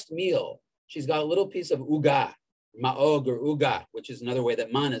last meal. She's got a little piece of uga, ma'og or uga, which is another way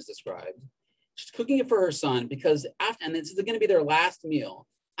that man is described. She's cooking it for her son because and this is going to be their last meal.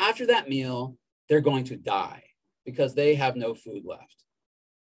 After that meal, they're going to die because they have no food left.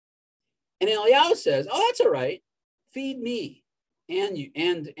 And Eliyahu says, "Oh, that's all right. Feed me and you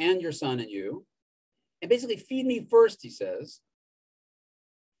and your son and you, and basically feed me first," he says,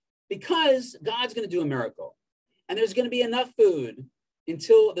 because God's going to do a miracle, and there's going to be enough food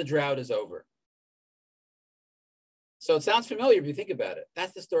until the drought is over. So it sounds familiar if you think about it.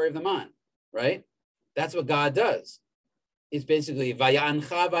 That's the story of the man, right? That's what God does. It's basically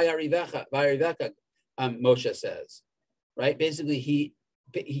Vayancha Vayariveka, Moshe says, right? Basically, he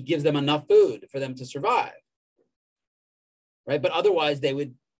gives them enough food for them to survive, right? But otherwise, they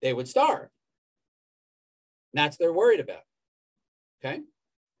would starve. That's what they're worried about. Okay.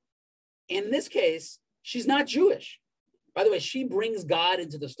 In this case, she's not Jewish. By the way, she brings God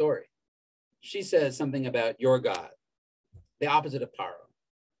into the story. She says something about your God, the opposite of Paro.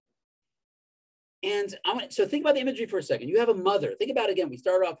 And so think about the imagery for a second. You have a mother. Think about it again. We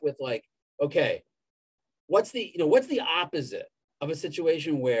start off with okay, what's the opposite of a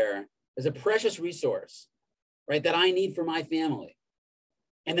situation where there's a precious resource, right, that I need for my family,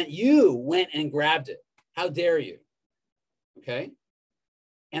 and that you went and grabbed it? How dare you? Okay.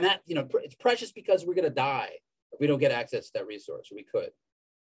 And that, it's precious because we're going to die if we don't get access to that resource, or we could.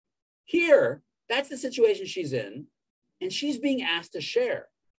 Here, that's the situation she's in, and she's being asked to share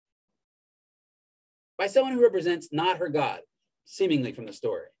by someone who represents not her God, seemingly from the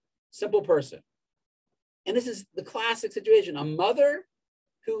story. Simple person. And this is the classic situation, a mother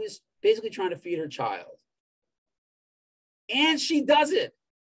who is basically trying to feed her child. And she does it.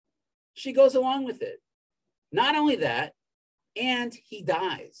 She goes along with it. Not only that, and he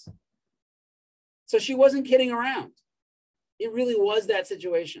dies. So she wasn't kidding around. It really was that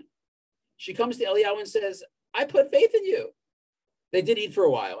situation. She comes to Eliyahu and says, I put faith in you. They did eat for a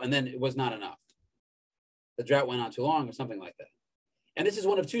while, and then it was not enough. The drought went on too long, or something like that. And this is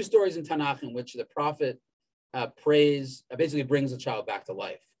one of two stories in Tanakh in which the prophet basically brings the child back to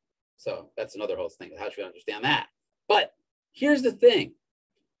life. So that's another whole thing. How should we understand that? But here's the thing.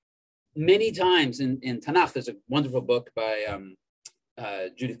 many times in Tanakh, there's a wonderful book by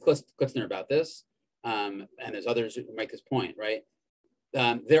Judith Klitzner about this, and there's others who make this point, right?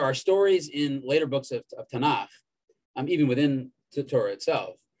 There are stories in later books of Tanakh, even within the Torah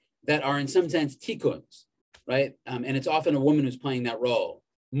itself, that are in some sense tikkuns, right? And it's often a woman who's playing that role.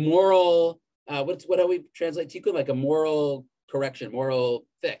 Moral, what do we translate tikkun? Like a moral correction, moral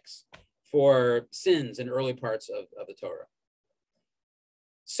fix for sins in early parts of the Torah.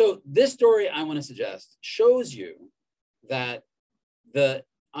 So this story, I want to suggest, shows you that the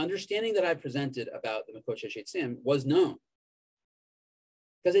understanding that I presented about the Mekoshesh Eitzim was known.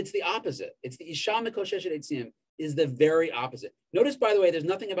 Because it's the opposite. It's the Isha Mekoshesh Eitzim is the very opposite. Notice, by the way, there's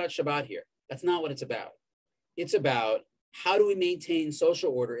nothing about Shabbat here. That's not what it's about. It's about how do we maintain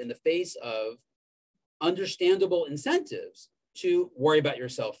social order in the face of understandable incentives to worry about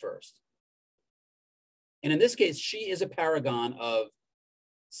yourself first. And in this case, she is a paragon of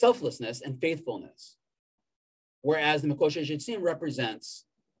selflessness and faithfulness, whereas the Mekoshesh Eitzim represents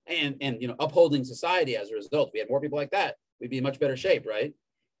and upholding society as a result. If we had more people like that, we'd be in much better shape, right?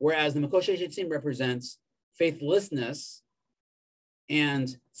 Whereas the Mekoshesh Eitzim represents faithlessness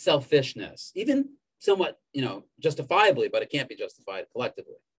and selfishness, even somewhat, justifiably, but it can't be justified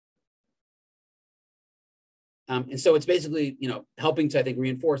collectively. And so it's basically, helping to, I think,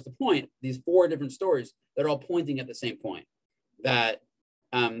 reinforce the point, these four different stories that are all pointing at the same point, that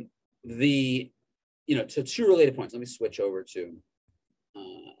to two related points. Let me switch over to,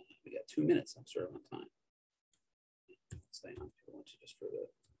 we got 2 minutes. I'm sort of on time. Stay on if you want to, just for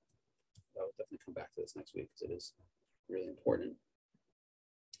I'll definitely come back to this next week because it is really important.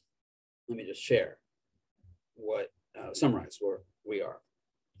 Let me just share summarize where we are.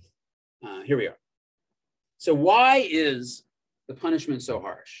 Here we are. So why is the punishment so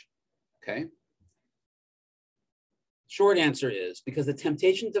harsh? Okay. Short answer is because the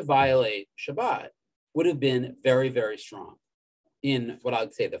temptation to violate Shabbat would have been very, very strong in what I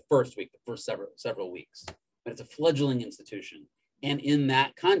would say the first week, the first several weeks. But it's a fledgling institution. And in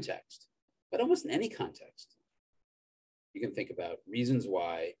that context, but almost in any context, you can think about reasons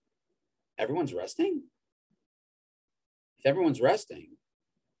why everyone's resting. If everyone's resting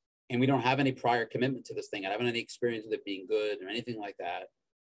and we don't have any prior commitment to this thing, I haven't any experience with it being good or anything like that,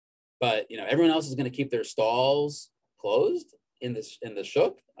 but everyone else is going to keep their stalls closed in the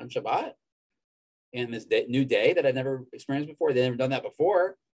shuk on Shabbat in this new day that I've never experienced before. They've never done that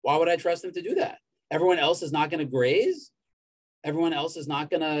before. Why would I trust them to do that? Everyone else is not going to graze. Everyone else is not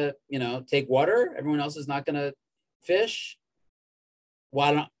going to, take water. Everyone else is not going to fish.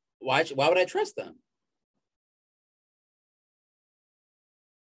 Why would I trust them?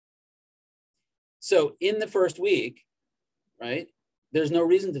 So in the first week, right, there's no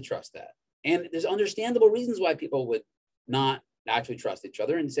reason to trust that. And there's understandable reasons why people would not actually trust each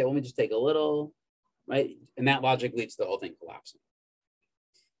other and say, let me just take a little, right? And that logic leads to the whole thing collapsing.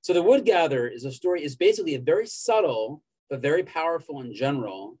 So the wood gatherer is basically a very subtle, but very powerful in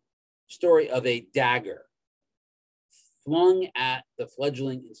general story of a dagger flung at the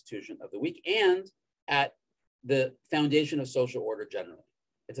fledgling institution of the week and at the foundation of social order generally.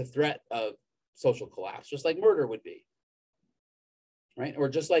 It's a threat of social collapse, just like murder would be, right? Or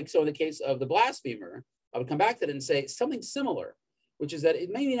just like, so in the case of the blasphemer, I would come back to that and say something similar, which is that it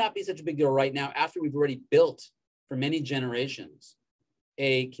may not be such a big deal right now after we've already built for many generations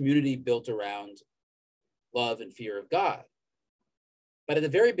a community built around love and fear of God. But at the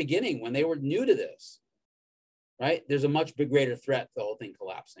very beginning, when they were new to this, right, there's a much greater threat to the whole thing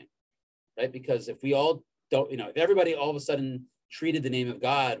collapsing, right? Because if we all don't, if everybody all of a sudden treated the name of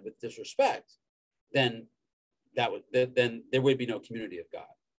God with disrespect, then then there would be no community of God.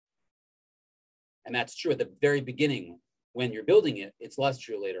 And that's true at the very beginning. When you're building it, it's less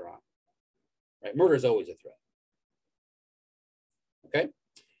true later on, right? Murder is always a threat. Okay.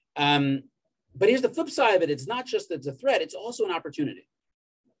 But here's the flip side of it. It's not just that it's a threat, it's also an opportunity,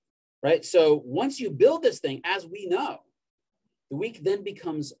 right? So once you build this thing, as we know, the week then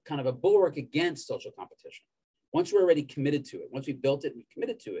becomes kind of a bulwark against social competition. Once we're already committed to it, once we built it and we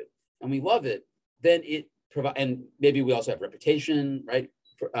committed to it and we love it, then it provides, and maybe we also have reputation, right?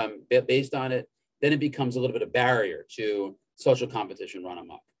 Based on it, then it becomes a little bit of barrier to social competition run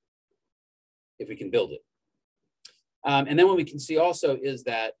amok, if we can build it. And then what we can see also is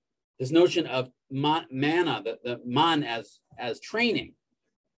that this notion of manna, the man as training,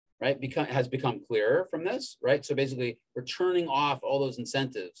 right, has become clearer from this, right? So basically, we're turning off all those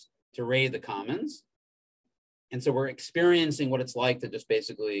incentives to raid the commons. And so we're experiencing what it's like to just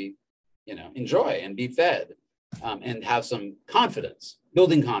basically, enjoy and be fed and have some confidence,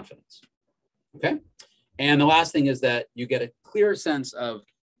 building confidence, okay? And the last thing is that you get a clear sense of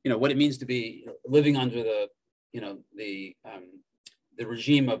what it means to be living under the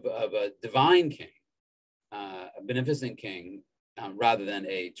regime of a divine king, a beneficent king, rather than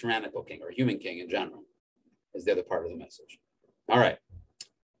a tyrannical king or a human king in general, is the other part of the message. All right.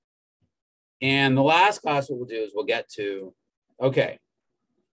 And the last class, what we'll do is we'll get to, okay,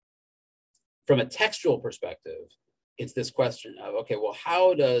 from a textual perspective, it's this question of, okay, well,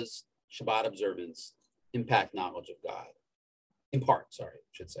 how does Shabbat observance impact knowledge of God? Impart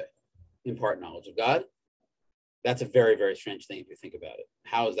knowledge of God. That's a very, very strange thing if you think about it.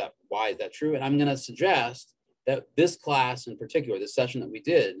 How is that? Why is that true? And I'm going to suggest that this class in particular, this session that we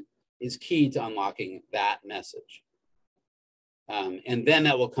did, is key to unlocking that message. And then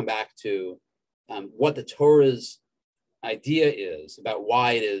that will come back to what the Torah's idea is about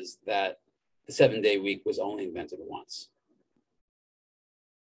why it is that the 7-day week was only invented once.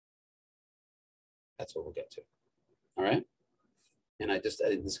 That's what we'll get to. All right. And there's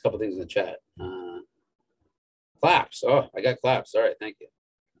a couple things in the chat. Claps. Oh, I got claps. All right. Thank you.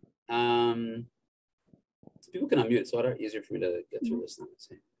 People can unmute, so it's easier for me to get through this.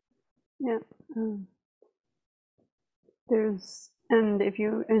 Yeah. And if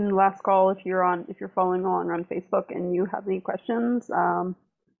you, in last call, if you're following along on Facebook and you have any questions,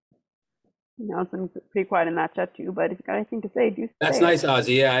 it's been pretty quiet in that chat too, but if you've got anything to say, do say. That's nice,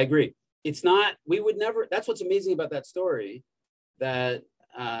 Ozzy. Yeah, I agree. It's not, we would never, that's what's amazing about that story, that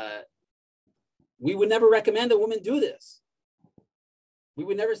we would never recommend a woman do this. We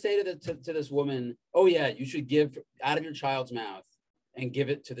would never say to this woman, oh yeah, you should give out of your child's mouth and give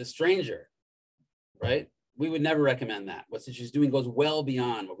it to the stranger, right? We would never recommend that. What she's doing goes well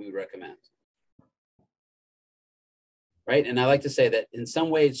beyond what we would recommend. Right? And I like to say that in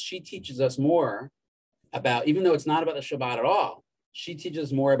some ways, she teaches us more about, even though it's not about the Shabbat at all, she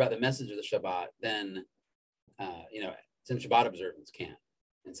teaches more about the message of the Shabbat than, than Shabbat observance can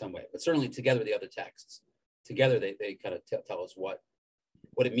in some way. But certainly together with the other texts, together they kind of tell us what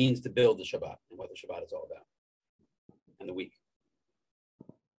it means to build the Shabbat and what the Shabbat is all about and the week.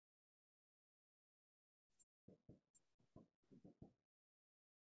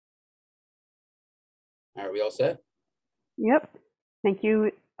 All right, we all set? Yep. Thank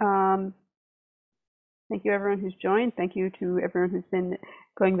you. Thank you, everyone who's joined. Thank you to everyone who's been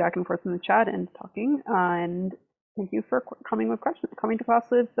going back and forth in the chat and talking. And thank you for coming to class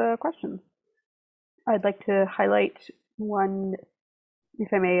with questions. I'd like to highlight one,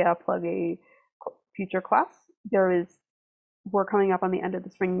 if I may plug a future class. We're coming up on the end of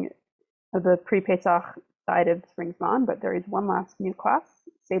the spring, of the pre-Pesach side of Spring Zman, but there is one last new class,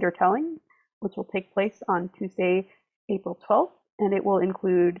 Seder Telling, which will take place on Tuesday, April 12th, and it will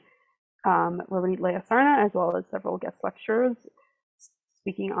include Rabbi Leah Sarna as well as several guest lecturers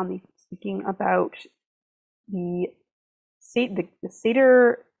speaking about the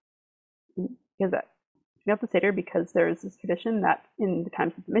Seder, because there's this tradition that in the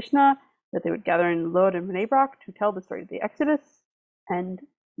times of the Mishnah that they would gather in Lod and Bnei Brak to tell the story of the Exodus, and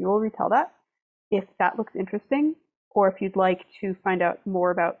we will retell that. If that looks interesting, or if you'd like to find out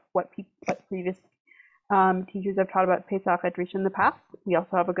more about what previous teachers have taught about Pesach at Drisha in the past, we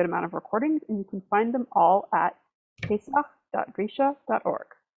also have a good amount of recordings, and you can find them all at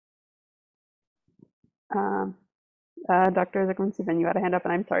pesach.drisha.org. Dr. Zuckerman Sivan, you had a hand up,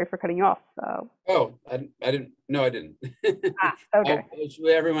 and I'm sorry for cutting you off. Oh, I didn't. No, I didn't. Okay. I wish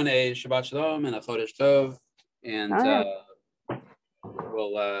everyone a Shabbat Shalom and a Chodesh Tov, and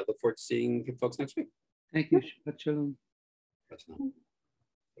we'll look forward to seeing folks next week. Thank you. Shabbat Shalom. Shabbat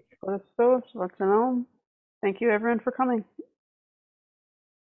Shalom. Thank you, everyone, for coming.